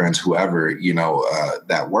non-binary friends, whoever,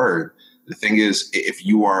 that word, the thing is, if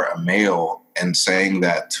you are a male and saying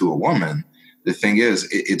that to a woman, the thing is,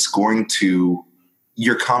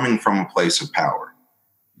 you're coming from a place of power.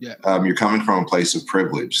 Yeah. You're coming from a place of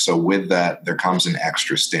privilege. So with that, there comes an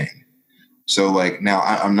extra sting. So, like, now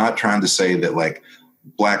I'm not trying to say that, like,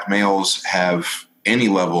 black males have any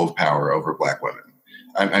level of power over black women.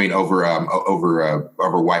 I mean, over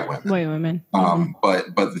white women. White women.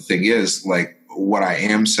 But the thing is, like, what I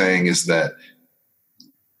am saying is that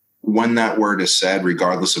when that word is said,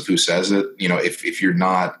 regardless of who says it, if you're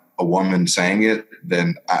not a woman saying it,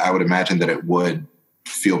 then I would imagine that it would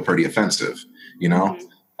feel pretty offensive,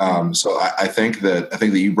 So I think that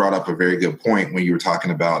you brought up a very good point when you were talking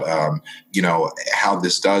about, how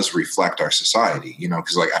this does reflect our society,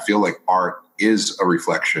 because, like, I feel like art is a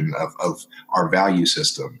reflection of our value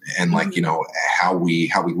system and, like, how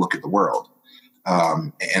we look at the world.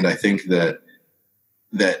 And I think that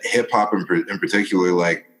hip hop in particular,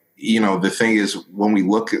 like, the thing is, when we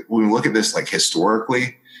look at this, like,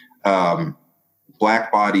 historically,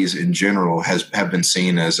 black bodies in general have been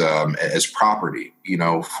seen as property,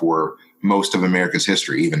 for most of America's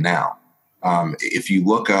history, even now. If you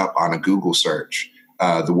look up on a Google search,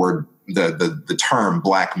 the term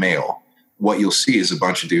black male, what you'll see is a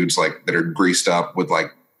bunch of dudes, like, that are greased up with, like,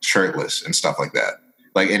 shirtless and stuff like that.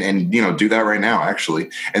 Like, and do that right now, actually.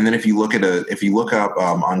 And then if you look up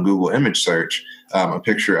on Google image search, a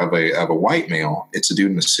picture of a white male, it's a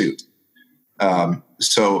dude in a suit.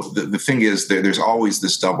 So the thing is, there's always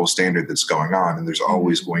this double standard that's going on, and there's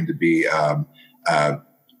always going to be, well,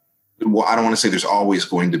 I don't want to say there's always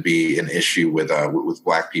going to be an issue with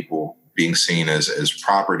black people being seen as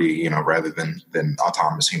property, rather than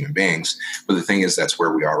autonomous human beings. But the thing is, that's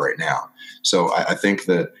where we are right now. So I think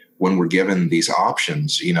that when we're given these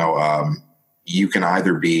options, you can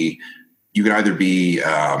either be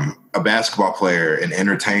a basketball player, an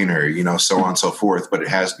entertainer, so on and so forth, but it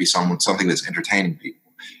has to be something that's entertaining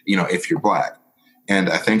people, if you're black. And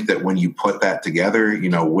I think that when you put that together,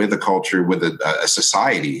 with a culture, with a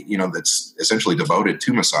society, that's essentially devoted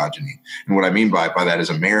to misogyny, and what I mean by that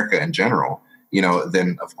is America in general,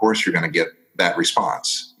 then of course you're going to get that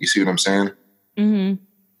response. You see what I'm saying? Mm-hmm.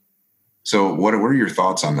 So what are your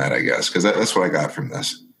thoughts on that, I guess? Because that's what I got from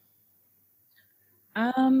this.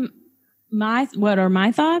 What are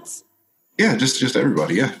my thoughts? Yeah, just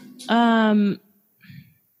everybody. Yeah.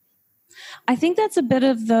 I think that's a bit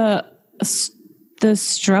of the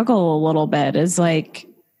struggle a little bit, is like,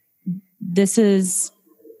 this is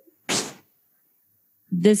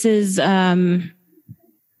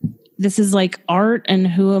this is like art and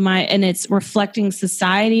who am I? And it's reflecting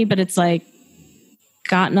society, but it's like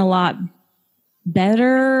gotten a lot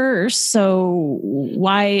better. So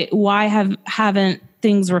why haven't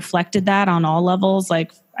things reflected that on all levels?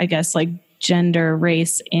 Like, I guess like gender,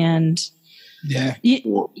 race, and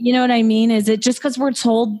you know what I mean? Is it just because we're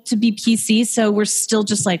told to be PC, so we're still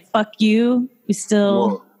just like, fuck you? We still...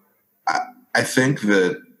 Well, I think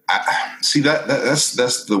that,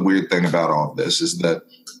 that's the weird thing about all of this is that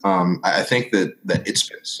I think that it's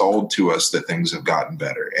been sold to us that things have gotten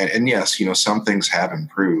better. And yes, some things have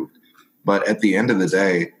improved. But at the end of the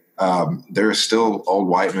day, there are still old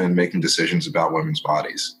white men making decisions about women's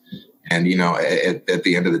bodies. And, at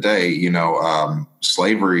the end of the day,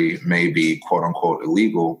 slavery may be, quote unquote,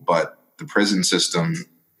 illegal, but the prison system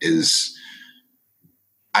is,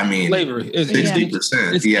 slavery is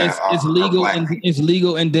 60%. It's legal. It's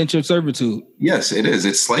legal indentured servitude. Yes, it is.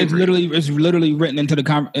 It's slavery. It's literally written into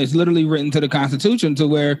the Constitution to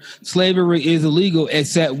where slavery is illegal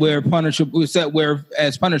except where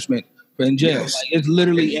as punishment for in jail. Yes. Like, it's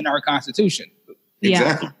literally in our Constitution.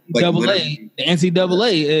 Exactly. The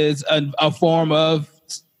NCAA is a form of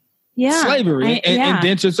slavery and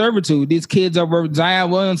indentured servitude. These kids are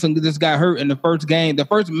Zion Williamson just got hurt in the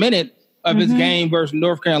first minute of his game versus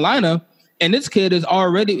North Carolina, and this kid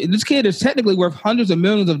is technically worth hundreds of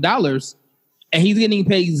millions of dollars, and he's getting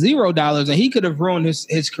paid $0, and he could have ruined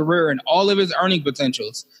his career and all of his earning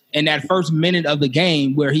potentials in that first minute of the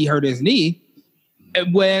game where he hurt his knee.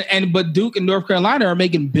 But Duke and North Carolina are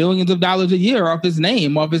making billions of dollars a year off his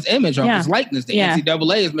name, off his image, off his likeness. The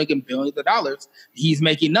NCAA is making billions of dollars. He's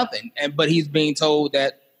making nothing, but he's being told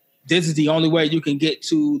that this is the only way you can get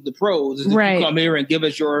to the pros is if you come here and give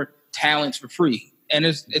us your talents for free. And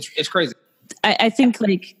it's crazy. I think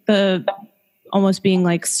like the almost being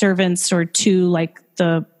like servants or to like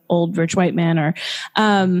the old rich white man, or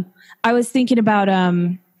I was thinking about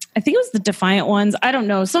I think it was the Defiant Ones. I don't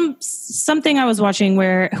know. Something I was watching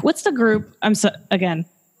where what's the group?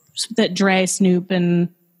 That Dre, Snoop, and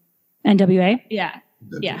NWA. Yeah.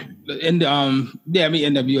 And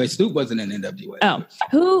NWA. Snoop wasn't in NWA. Oh,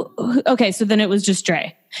 who? Okay, so then it was just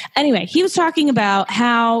Dre. Anyway, he was talking about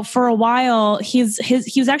how for a while he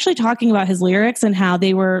was actually talking about his lyrics and how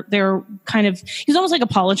they were kind of, he was almost like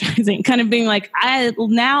apologizing, kind of being like,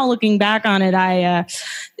 now looking back on it,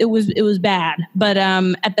 it was bad, but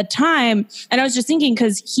at the time, and I was just thinking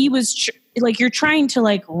because he was like, you're trying to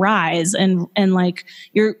like rise and like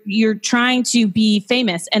you're trying to be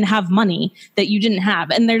famous and have money that you didn't have,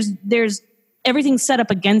 and there's everything's set up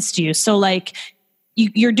against you, so like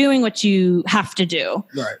you're doing what you have to do.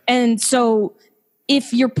 Right. And so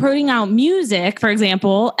if you're putting out music, for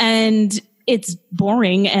example, and it's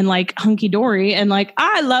boring and like hunky dory and like,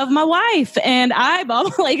 I love my wife and I blah,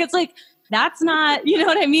 blah, like, it's like, that's not, you know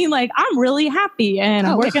what I mean? Like, I'm really happy and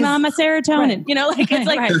I'm working on my serotonin, like, it's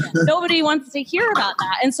like, nobody wants to hear about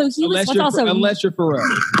that. And so he unless you're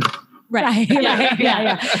Pharrell. Right.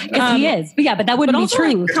 Yeah. Because he is. But but that wouldn't be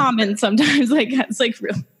true. Like Common sometimes, like, it's like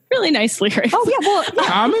really nice lyrics. Oh yeah, well,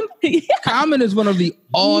 yeah. Common? Yeah. Common is one of the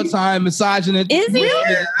all-time misogynist. Is he?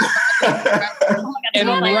 In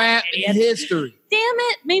rap history. Damn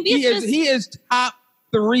it! Maybe he is top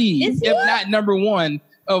 3, if not number 1,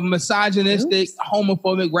 of misogynistic,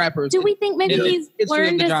 homophobic rappers. Do we think maybe he's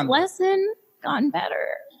learned his lesson, gotten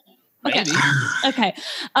better? Okay. Okay.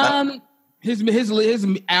 His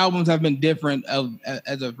albums have been different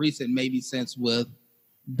as of recent, maybe since with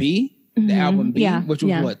B. The album B, which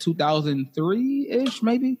was what, 2003-ish,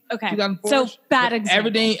 maybe? Okay. 2004. So bad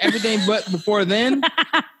example. Everything but before then.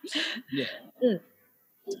 Yeah.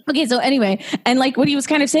 Okay, so anyway, and like what he was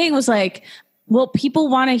kind of saying was like, well, people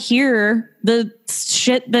want to hear the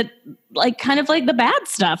shit that like kind of like the bad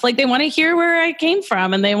stuff. Like they want to hear where I came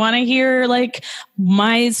from and they want to hear like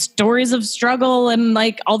my stories of struggle and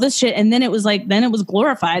like all this shit. And then it was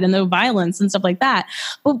glorified and the violence and stuff like that.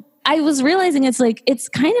 But I was realizing it's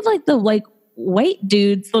kind of like the like white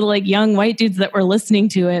dudes, little like young white dudes that were listening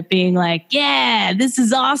to it being like, yeah, this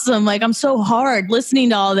is awesome. Like I'm so hard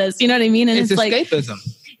listening to all this. You know what I mean? And it's escapism. Like,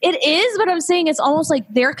 it is, but I'm saying it's almost like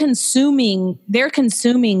they're consuming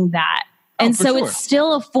that. And so it's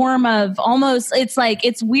still a form of almost, it's like,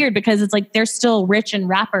 it's weird because it's like, they're still rich and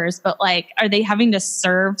rappers, but like, are they having to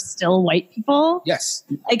serve still white people? Yes.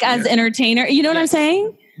 Like as entertainer, you know what I'm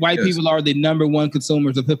saying? White people are the number 1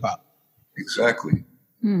 consumers of hip hop. Exactly.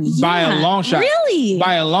 By a long shot. Really?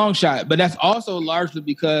 By a long shot. But that's also largely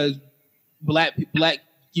because black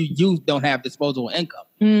youth don't have disposable income.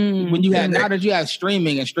 When you have, now that you have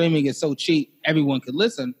streaming and streaming is so cheap, everyone can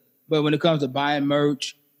listen. But when it comes to buying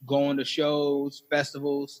merch, going to shows,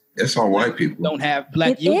 festivals. It's all white people. Don't have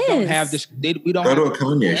black youth. Don't have this. We don't go to a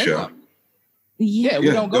Kanye show. Yeah,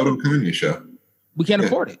 we don't go to a Kanye show. We can't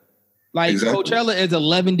afford it. Like Coachella is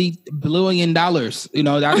 $11 billion. You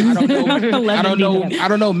know, I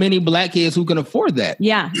don't know many black kids who can afford that.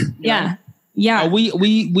 Yeah, yeah.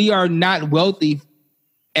 We are not wealthy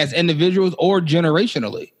as individuals or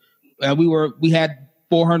generationally. We had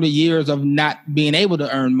 400 years of not being able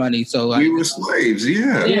to earn money. So we were slaves.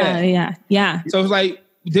 Yeah. So it's like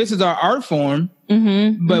this is our art form,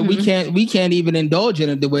 but we can't even indulge in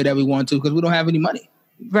it the way that we want to because we don't have any money.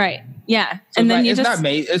 Right. Yeah. So and then it's not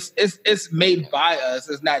made. It's made by us.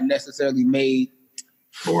 It's not necessarily made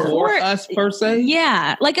for us per se.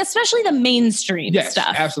 Yeah. Like especially the mainstream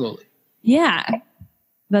stuff. Absolutely. Yeah.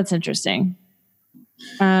 That's interesting.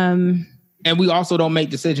 And we also don't make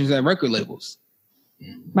decisions at record labels.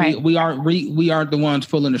 Right. We aren't the ones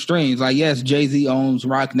pulling the strings. Like, yes, Jay-Z owns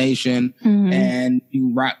Rock Nation and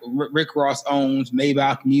Rick Ross owns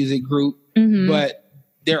Maybach Music Group, but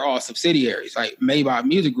they're all subsidiaries. Like Maybach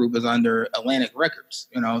Music Group is under Atlantic Records,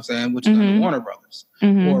 you know what I'm saying, which is under Warner Brothers.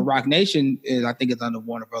 Or Rock Nation I think it's under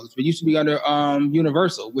Warner Brothers, but it used to be under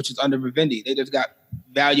Universal, which is under Vivendi. They just got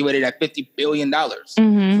valuated at $50 billion.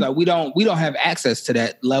 So we don't have access to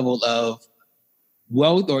that level of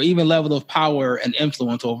wealth or even level of power and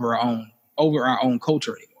influence over our own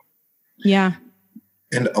culture anymore. Yeah.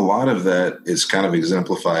 And a lot of that is kind of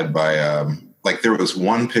exemplified by like there was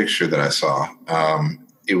one picture that I saw.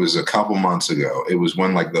 It was a couple months ago. It was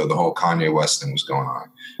when like the whole Kanye West thing was going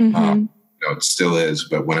on. It still is,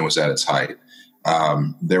 but when it was at its height,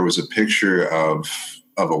 there was a picture of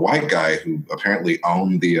a white guy who apparently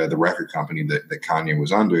owned the record company that Kanye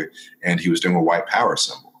was under, and he was doing a white power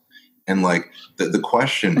symbol. And like the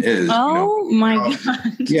question is, my God.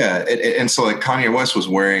 Yeah, and so like Kanye West was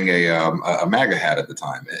wearing a MAGA hat at the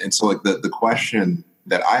time, and so like the question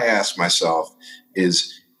that I ask myself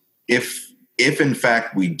is, if in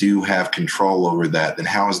fact we do have control over that, then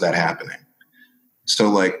how is that happening? So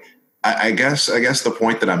like I guess the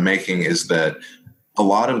point that I'm making is that a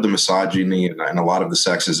lot of the misogyny and a lot of the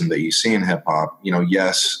sexism that you see in hip hop,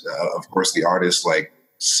 yes, of course the artists, like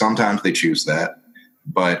sometimes they choose that.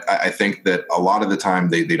 But I think that a lot of the time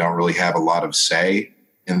they don't really have a lot of say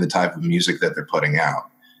in the type of music that they're putting out.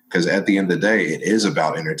 Because at the end of the day, it is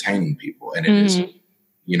about entertaining people. And it is,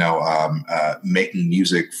 making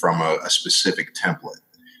music from a specific template.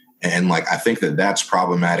 And like, I think that that's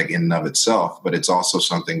problematic in and of itself, but it's also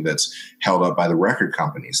something that's held up by the record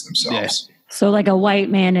companies themselves. Yeah. So like a white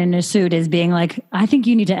man in a suit is being like, I think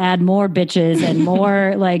you need to add more bitches and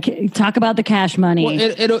more like talk about the cash money.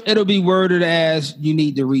 Well, it'll be worded as you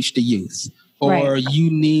need to reach the youth, or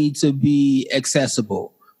you need to be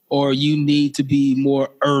accessible, or you need to be more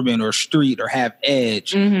urban or street or have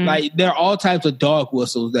edge. Like there are all types of dog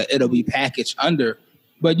whistles that it'll be packaged under.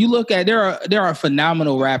 But you look at there are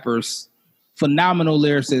phenomenal rappers, phenomenal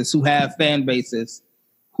lyricists who have fan bases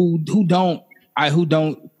who don't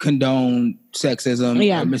condone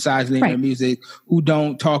sexism or misogyny in their music, who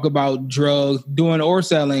don't talk about drugs, doing or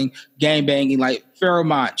selling, gangbanging, like Pharoah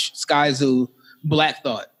Monch, Sky Zoo, Black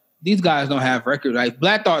Thought. These guys don't have records. Like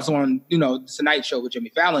Black Thought's on, The Tonight Show with Jimmy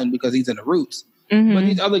Fallon because he's in the Roots. But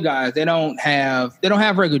these other guys, they don't have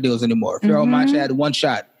record deals anymore. Pharoah Monch had one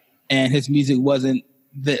shot and his music wasn't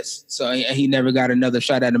this. So he never got another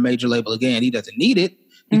shot at a major label again. He doesn't need it.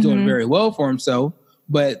 He's doing very well for himself.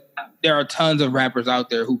 But there are tons of rappers out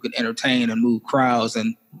there who can entertain and move crowds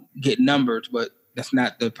and get numbers, but that's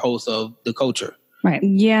not the pulse of the culture. Right.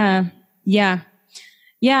 Yeah.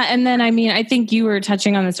 And then, I think you were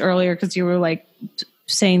touching on this earlier because you were like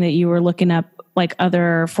saying that you were looking up like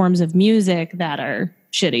other forms of music that are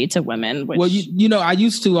shitty to women. Which... Well, I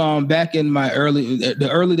used to, back in my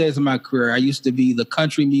early days of my career, I used to be the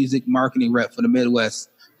country music marketing rep for the Midwest.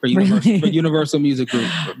 For Universal Music Group,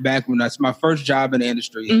 back when that's my first job in the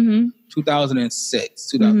industry, 2006,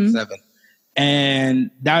 2007. And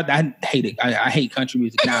that, I hate it. I hate country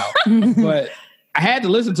music now, but I had to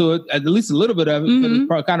listen to it, at least a little bit of it, because it's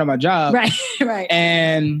part kind of my job. Right.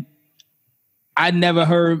 And I never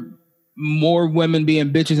heard more women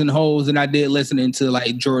being bitches and hoes than I did listening to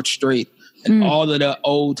like George Strait and all of the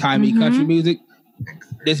old timey country music.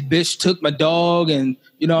 This bitch took my dog, and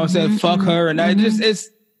fuck her, and it's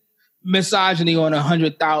misogyny on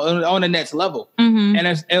 100,000 on the next level, and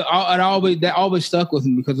that always stuck with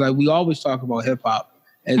me because like we always talk about hip hop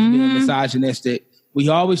as being misogynistic. We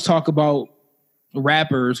always talk about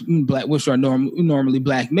rappers, which are normally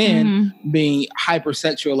black men, being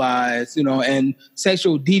hypersexualized, and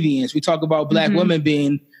sexual deviance. We talk about black women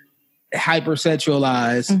being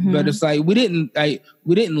hypersexualized, but it's like we didn't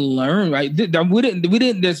learn, right?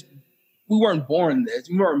 We weren't born this.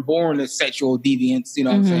 We weren't born as sexual deviants, you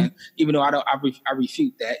know what I'm saying? Even though I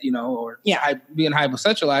refute that, you know, or being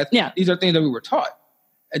hypersexualized. Yeah. These are things that we were taught.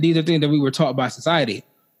 And these are things that we were taught by society.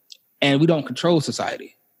 And we don't control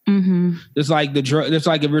society. It's like it's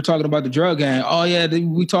like if we're talking about the drug gang. Oh yeah,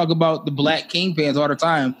 we talk about the black kingpins all the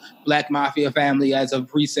time. Black Mafia family as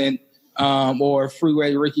of recent, or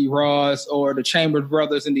Freeway Ricky Ross, or the Chambers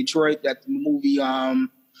brothers in Detroit that the movie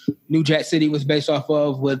New Jack City was based off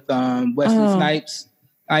of with Wesley Snipes.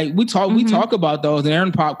 Like we talk about those and they're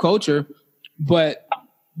in pop culture, but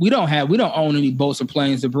we don't own any boats or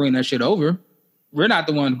planes to bring that shit over. We're not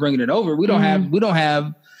the ones bringing it over. We don't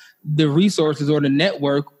have the resources or the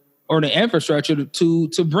network or the infrastructure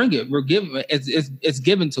to bring it. We're given it's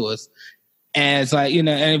given to us. And it's like, you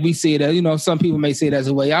know, and we see it as, you know, some people may see it as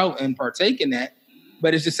a way out and partake in that,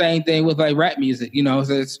 but it's the same thing with like rap music, you know,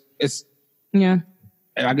 so it's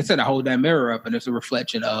like I said, I hold that mirror up and it's a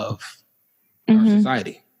reflection of our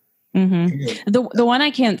society. The one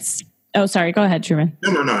I can't. Oh, sorry. Go ahead, Truman.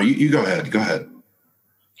 No. You go ahead. Go ahead.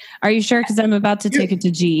 Are you sure? Because I'm about to take it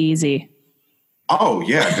to G-Eazy. Oh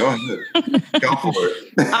yeah, go ahead. Go for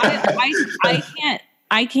it.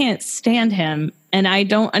 I can't stand him, and I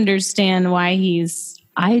don't understand why he's.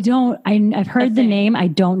 I've heard the name. I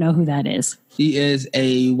don't know who that is. He is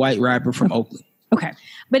a white rapper from Oakland. Okay.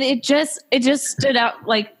 But it just stood out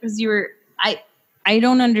like because you were I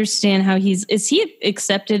don't understand how is he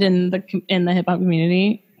accepted in the hip hop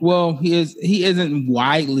community? Well, he isn't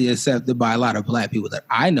widely accepted by a lot of black people that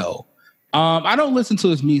I know. I don't listen to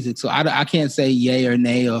his music, so I can't say yay or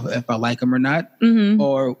nay if I like him or not.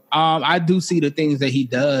 Or I do see the things that he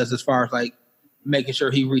does as far as like making sure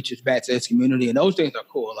he reaches back to his community, and those things are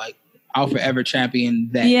cool. Like I'll forever champion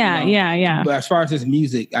that. Yeah, you know? yeah. But as far as his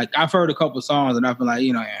music, like I've heard a couple songs and I've been like,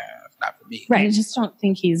 you know, it's not for me. Right. I just don't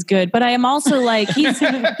think he's good. But I am also like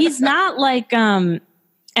he's not like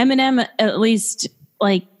Eminem, at least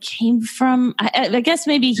like came from. I guess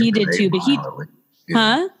maybe he did too, but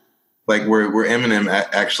like where Eminem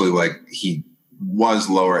actually like he was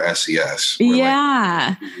lower SES.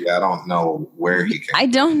 Yeah. Like, I don't know where he came. I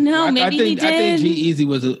don't know. Maybe he did. I think G-Eazy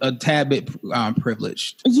was a tad bit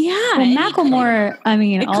privileged. Yeah. Well, Macklemore, I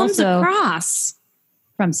mean, it also comes across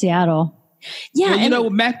from Seattle. Yeah. Well, you know,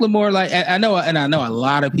 Macklemore, like I know a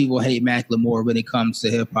lot of people hate Macklemore when it comes to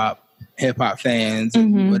hip hop fans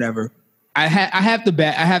and whatever. I have to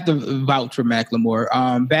vouch for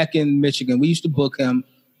Macklemore. Back in Michigan, we used to book him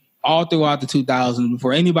all throughout the 2000s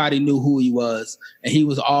before anybody knew who he was. And he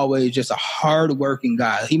was always just a hard-working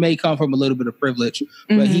guy. He may come from a little bit of privilege,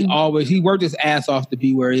 but he worked his ass off to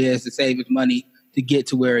be where he is, to save his money to get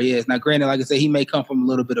to where he is. Now, granted, like I said, he may come from a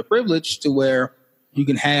little bit of privilege to where you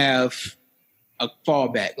can have a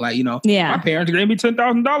fallback. Like, you know, my parents gave me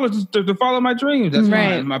 $10,000 to follow my dreams. That's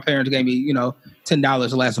right. My parents gave me, you know,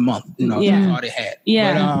 $10 last month. You know, that's all they had.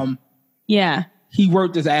 Yeah. But, he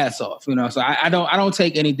worked his ass off, you know. So I don't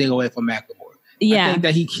take anything away from Macklemore. Yeah, I think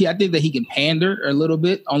that he can pander a little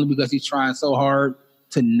bit, only because he's trying so hard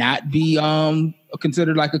to not be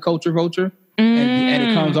considered like a culture vulture, and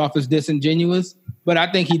it comes off as disingenuous. But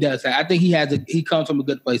I think he does that. I think he comes from a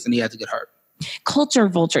good place and he has a good heart. Culture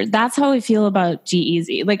vulture. That's how I feel about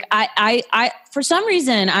G-Eazy. Like I for some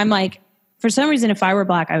reason I'm like. For some reason, if I were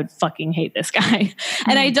black, I would fucking hate this guy.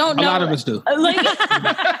 And I don't know. A lot of us do. Like,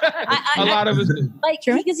 a lot of us do. Like,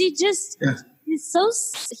 because he's so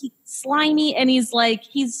slimy and he's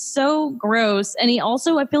so gross. And he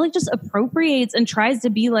also, I feel like, just appropriates and tries to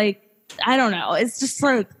be like, I don't know. It's just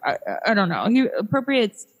like, I don't know. He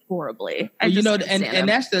appropriates horribly. You know, and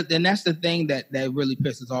that's the thing that really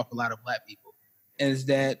pisses off a lot of black people. Is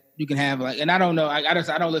that you can have like, and I don't know, I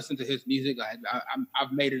don't listen to his music.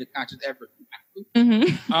 I've made it a conscious effort.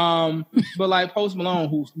 But like Post Malone,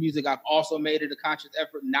 whose music I've also made it a conscious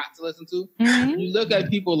effort not to listen to. You look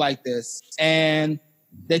at people like this, and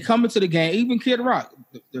they come into the game. Even Kid Rock,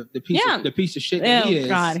 the piece of shit that he is. Oh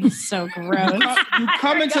God, he's so gross.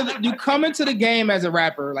 you come into the game as a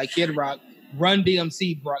rapper like Kid Rock. Run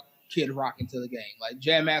DMC brought Kid Rock into the game, like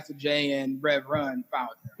Jam Master Jay and Rev Run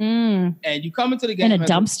found him. And you come into the game in a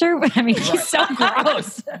dumpster. I mean, he's so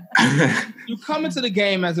gross. You come into the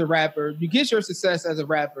game as a rapper, you get your success as a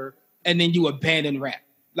rapper, and then you abandon rap.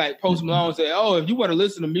 Like Post Malone said, "Oh, if you want to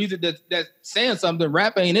listen to music that's saying something,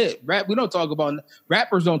 rap ain't it. Rappers don't talk about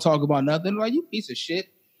nothing." Like, you piece of shit.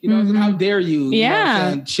 You know, how dare you? You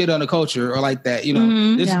know, shit on the culture or like that. You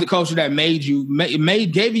know, this is the culture that made you,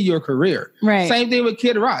 gave you your career. Right. Same thing with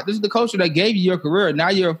Kid Rock. This is the culture that gave you your career. Now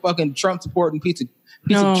you're a fucking Trump supporting piece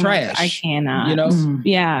piece of trash. I cannot. You know?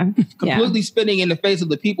 Yeah. Completely spitting in the face of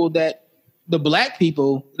the people that, the black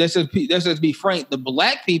people, let's just be frank, the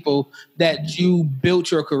black people that you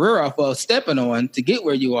built your career off of stepping on to get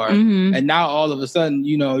where you are. And now all of a sudden,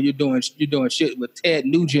 you know, you're doing shit with Ted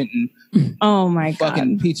Nugent and oh my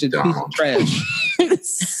fucking God. piece of trash.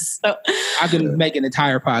 So, I can make an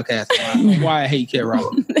entire podcast on why I hate Kid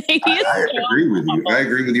Rock. I agree with you. I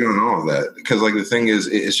agree with you on all of that. Because like the thing is,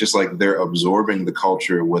 it's just like they're absorbing the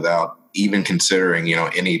culture without even considering, you know,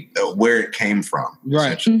 any where it came from.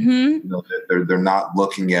 Right. You know, they're not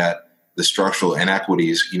looking at the structural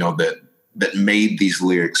inequities, you know, that made these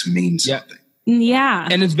lyrics mean something. Yeah.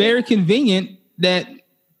 And it's very convenient that,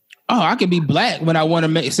 I can be black when I want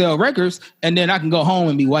to sell records, and then I can go home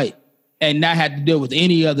and be white and not have to deal with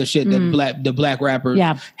any other shit that the black rappers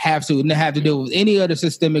have to. Not have to deal with any other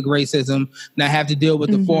systemic racism, not have to deal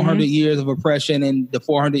with the 400 years of oppression and the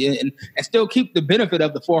 400 and still keep the benefit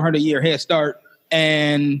of the 400-year head start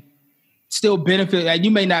and still benefit. And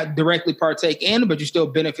you may not directly partake in, but you still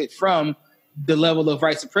benefit from the level of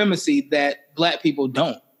white supremacy that black people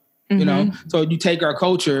don't. You know, so you take our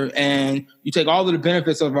culture and you take all of the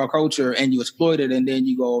benefits of our culture and you exploit it, and then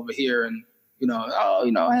you go over here and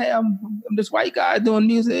hey, I'm this white guy doing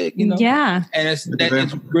music, you know. Yeah. And it's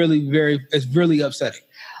really upsetting.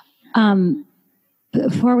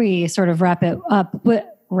 Before we sort of wrap it up,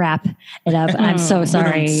 I'm so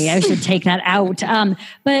sorry. I should take that out.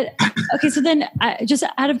 But okay, so then just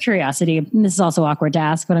out of curiosity, and this is also awkward to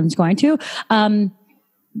ask, but I'm just going to,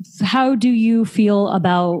 how do you feel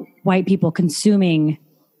about white people consuming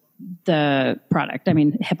the product? I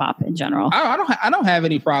mean, hip hop in general. I don't have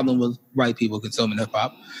any problem with white people consuming hip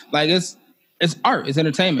hop. Like it's art, it's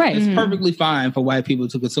entertainment. Right. It's perfectly fine for white people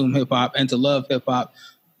to consume hip hop and to love hip hop.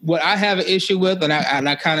 What I have an issue with, and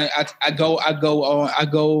I go at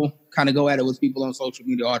it with people on social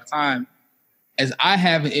media all the time, is I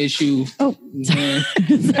have an issue. Oh, sorry.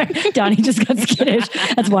 Donnie just got skittish.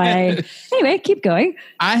 That's why anyway, keep going.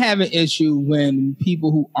 I have an issue when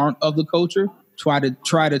people who aren't of the culture try to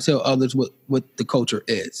tell others what the culture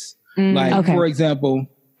is. For example,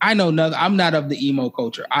 I know nothing. I'm not of the emo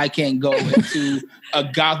culture. I can't go into a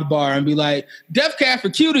goth bar and be like, Def Cab for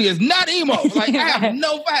Cutie is not emo. Like I have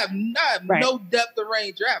no depth of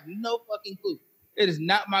range. I have no fucking clue. It is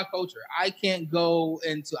not my culture. I can't go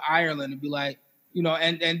into Ireland and be like, you know,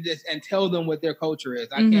 and tell them what their culture is.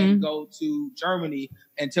 I can't go to Germany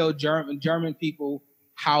and tell German people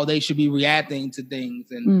how they should be reacting to things.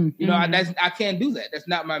 And, you know, I can't do that. That's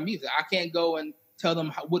not my music. I can't go and tell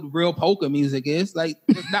them what real polka music is. Like,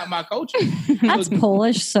 it's not my culture. That's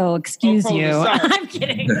Polish, so excuse you. Sorry. I'm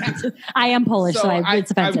kidding. I am Polish, so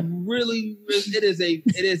it's offensive.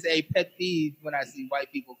 It is a pet peeve when I see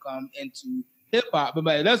white people come into hip hop. But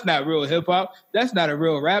like, that's not real hip hop. That's not a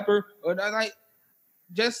real rapper. Or like,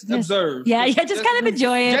 just observe. Just kind of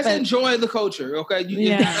enjoy it. Just enjoy the culture, okay?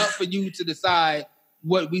 It's not up for you to decide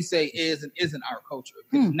what we say is and isn't our culture.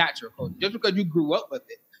 It's not your culture. Just because you grew up with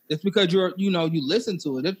it, just because you listen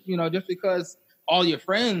to it, just because all your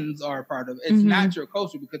friends are a part of it, it's not your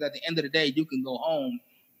culture. Because at the end of the day, you can go home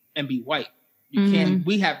and be white. You can't.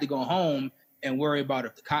 We have to go home and worry about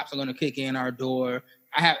if the cops are going to kick in our door.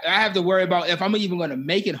 I have to worry about if I'm even going to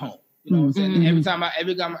make it home. You know what I'm saying? Every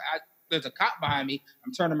time there's a cop behind me,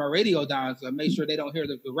 I'm turning my radio down so I make sure they don't hear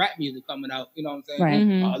the rap music coming out. You know what I'm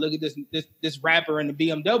saying? Right. Look at this rapper in the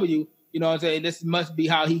BMW. You know what I'm saying? This must be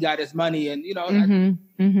how he got his money. And, you know,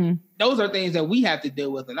 those are things that we have to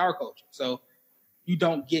deal with in our culture. So you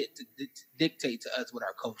don't get to dictate to us what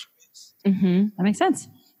our culture is. That makes sense.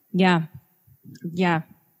 Yeah. Yeah.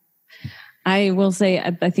 I will say,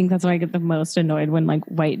 I think that's why I get the most annoyed when like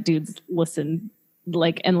white dudes listen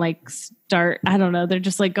start, I don't know, they're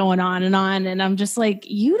just like going on. And I'm just like,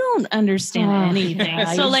 you don't understand anything.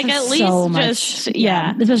 So like at least just,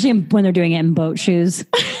 especially when they're doing it in boat shoes.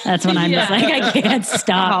 That's when I'm just like, I can't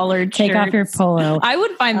stop. Collared Take off your polo. I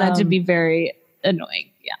would find that to be very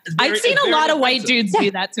annoying. Yeah. I've seen a lot of white dudes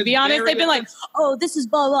do that, to be honest. They've been like, oh, this is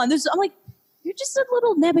blah, blah. And this is, I'm like, you're just a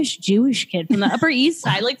little nebbish Jewish kid from the Upper East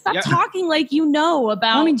Side. Like, stop talking like you know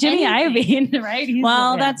about. I mean, Jimmy Iovine, right?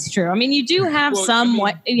 That's true. I mean, you do have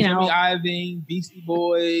Jimmy Iovine, Beastie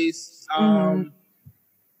Boys,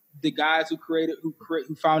 the guys who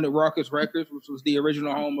founded Rawkus Records, which was the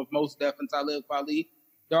original home of Mos Def and Talib Kweli.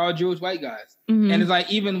 They're all Jewish white guys, and it's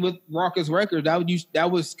like even with Rawkus Records,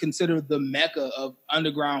 that was considered the mecca of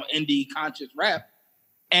underground indie conscious rap,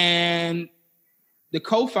 and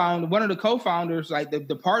one of the co-founders, like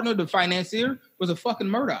the partner, the financier, was a fucking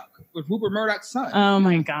Murdoch, was Rupert Murdoch's son. Oh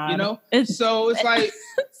my God. You know? It's like,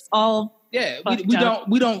 it's all Yeah,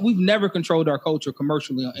 we've never controlled our culture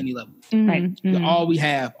commercially on any level. Right. All we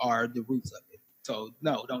have are the roots of it. So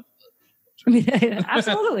no, don't.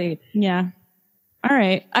 Absolutely. Yeah. All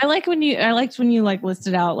right. I liked when you like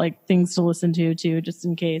listed out like things to listen to too, just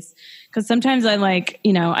in case. Because sometimes I like,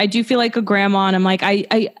 I do feel like a grandma, and I'm like,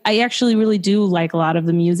 I actually really do like a lot of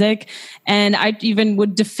the music, and I even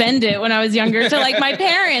would defend it when I was younger to like my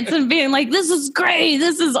parents and being like, this is great,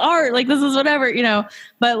 this is art, like this is whatever,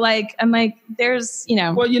 But like, I'm like, there's,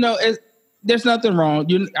 Well, there's nothing wrong.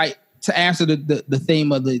 To answer the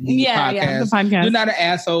theme of the podcast, you're not an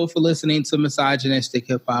asshole for listening to misogynistic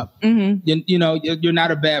hip hop. Mm-hmm. You're not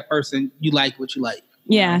a bad person. You like what you like.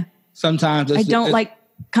 Yeah. Sometimes I don't like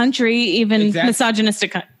country, even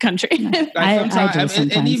misogynistic country.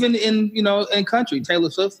 And even in country, Taylor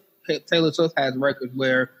Swift has records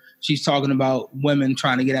where she's talking about women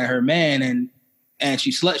trying to get at her man, and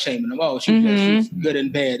she's slut shaming them. Oh, she's good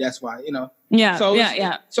in bed. That's why, Yeah. So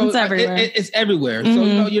So it's everywhere. It's everywhere.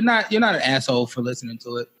 Mm-hmm. So you're not an asshole for listening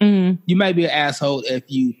to it. Mm-hmm. You may be an asshole if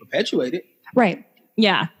you perpetuate it. Right.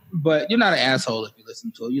 Yeah. But you're not an asshole if you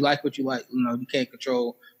listen to it. You like what you like. You can't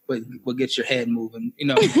control what gets your head moving.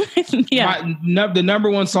 Yeah. The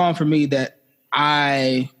number one song for me that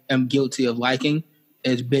I am guilty of liking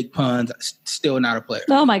is Big Pun's Still Not a Player.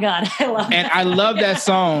 Oh my God. I love that. And I love that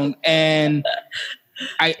song. And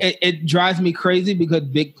it drives me crazy because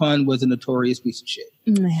Big Pun was a notorious piece of shit.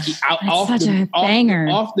 Such a banger.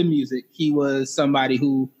 Off the music, he was somebody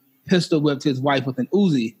who pistol whipped his wife with an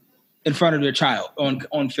Uzi in front of their child on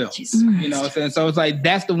film. Jesus. You know what I'm saying? So it's like,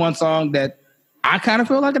 that's the one song that I kind of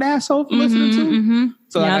feel like an asshole for listening to. Mm-hmm.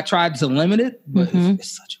 So I tried to limit it, but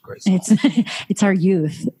it's such a great song. It's our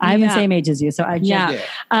youth. I'm the same age as you, so I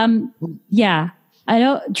I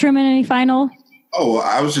don't. Truman, any final? Oh,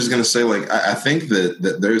 I was just going to say, like, I think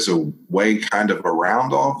that there's a way kind of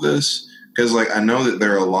around all of this, because, like, I know that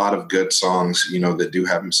there are a lot of good songs, that do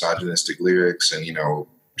have misogynistic lyrics and,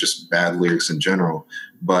 just bad lyrics in general.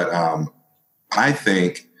 But I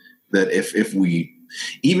think that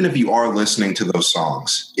even if you are listening to those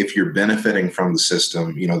songs, if you're benefiting from the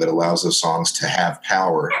system, that allows those songs to have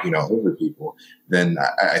power, over people, then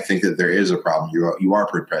I think that there is a problem. You are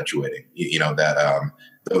perpetuating,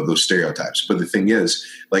 those stereotypes. But the thing is,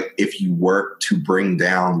 like, if you work to bring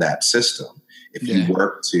down that system, if you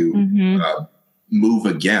work to move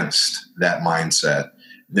against that mindset,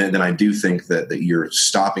 then I do think that you're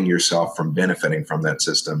stopping yourself from benefiting from that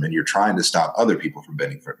system, and you're trying to stop other people from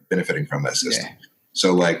benefiting from that system. Yeah.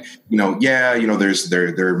 So, like, there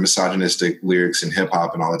are misogynistic lyrics in hip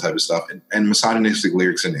hop and all that type of stuff, and misogynistic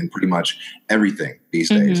lyrics in pretty much everything these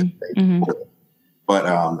days. But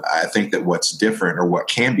I think that what's different, or what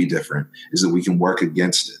can be different, is that we can work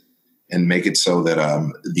against it and make it so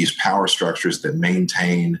that these power structures that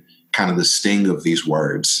maintain kind of the sting of these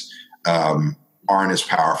words aren't as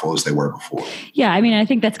powerful as they were before. Yeah, I mean, I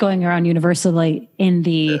think that's going around universally in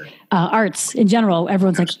the arts in general.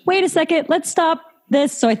 Everyone's like, wait a second, let's stop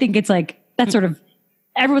this. So I think it's like that sort of,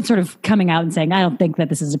 everyone's sort of coming out and saying, I don't think that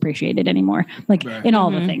this is appreciated anymore. Like in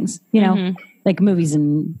all the things, like movies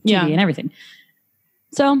and TV and everything.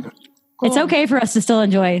 So it's okay for us to still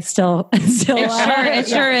enjoy. It sure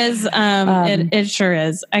is. It sure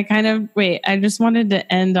is. I just wanted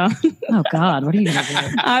to end on. Oh God, what are you going to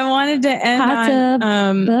do? I wanted to end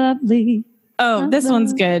on. Bubbly. Oh, this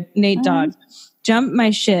one's good. Nate Dogg. Jump my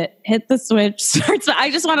shit, hit the switch, starts. I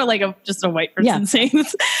just want to just a white person saying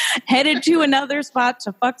this. Headed to another spot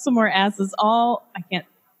to fuck some more asses. I can't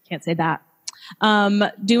say that.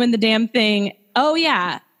 Doing the damn thing. Oh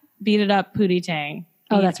yeah. Beat it up, Pootie Tang.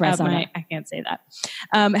 Oh, that's right. I can't say that.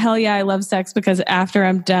 Hell yeah, I love sex, because after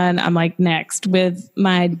I'm done, I'm like, next with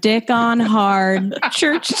my dick on hard,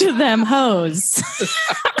 church to them hoes.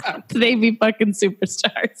 They be fucking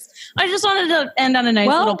superstars. I just wanted to end on a nice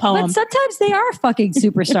little poem. But sometimes they are fucking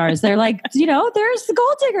superstars. They're like, there's the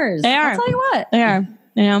gold diggers. They are. I'll tell you what. They are.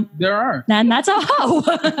 There are. And that's a hoe.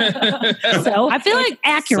 So I feel like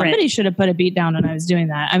accurate. Somebody should have put a beat down when I was doing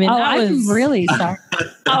that. I mean, I'm really sorry.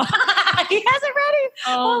 He has it ready.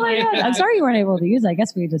 Oh my God. I'm sorry you weren't able to use it. I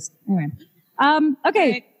guess we just, anyway.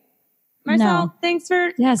 Okay. Marcel, thanks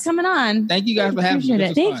for coming on. Thank you guys for having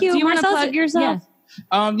me. Thank you. Do you want to plug yourself?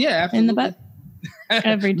 Yeah. Yeah, absolutely. In the butt?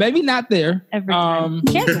 Maybe not there. Every time.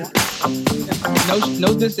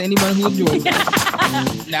 No diss to anyone who enjoys it.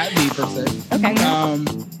 Not me, per se. Okay.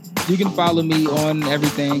 You can follow me on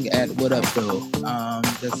everything at What Up Though.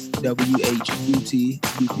 That's WHUTUPDOE.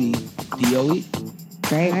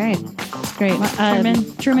 Great. All right. Great.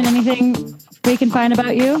 Truman, anything we can find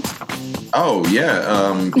about you? Oh,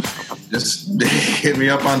 yeah. just hit me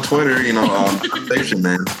up on Twitter, station,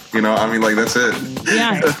 man. I mean, like, that's it.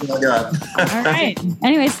 Yeah. That's all I got. All right.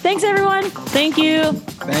 Anyways, thanks everyone. Thank you.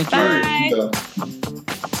 Thank Bye. you.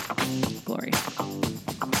 Glory.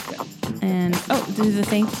 And do the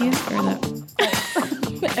thank you or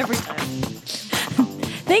the every time.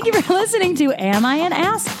 Thank you for listening to Am I an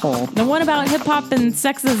Asshole? The one about hip hop and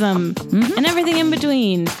sexism and everything in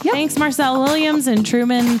between. Yep. Thanks, Marcel Williams and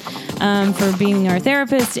Truman, for being our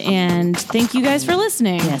therapist. And thank you guys for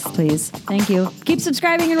listening. Yes, please. Thank you. Keep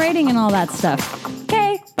subscribing and rating and all that stuff.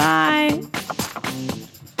 Okay, bye.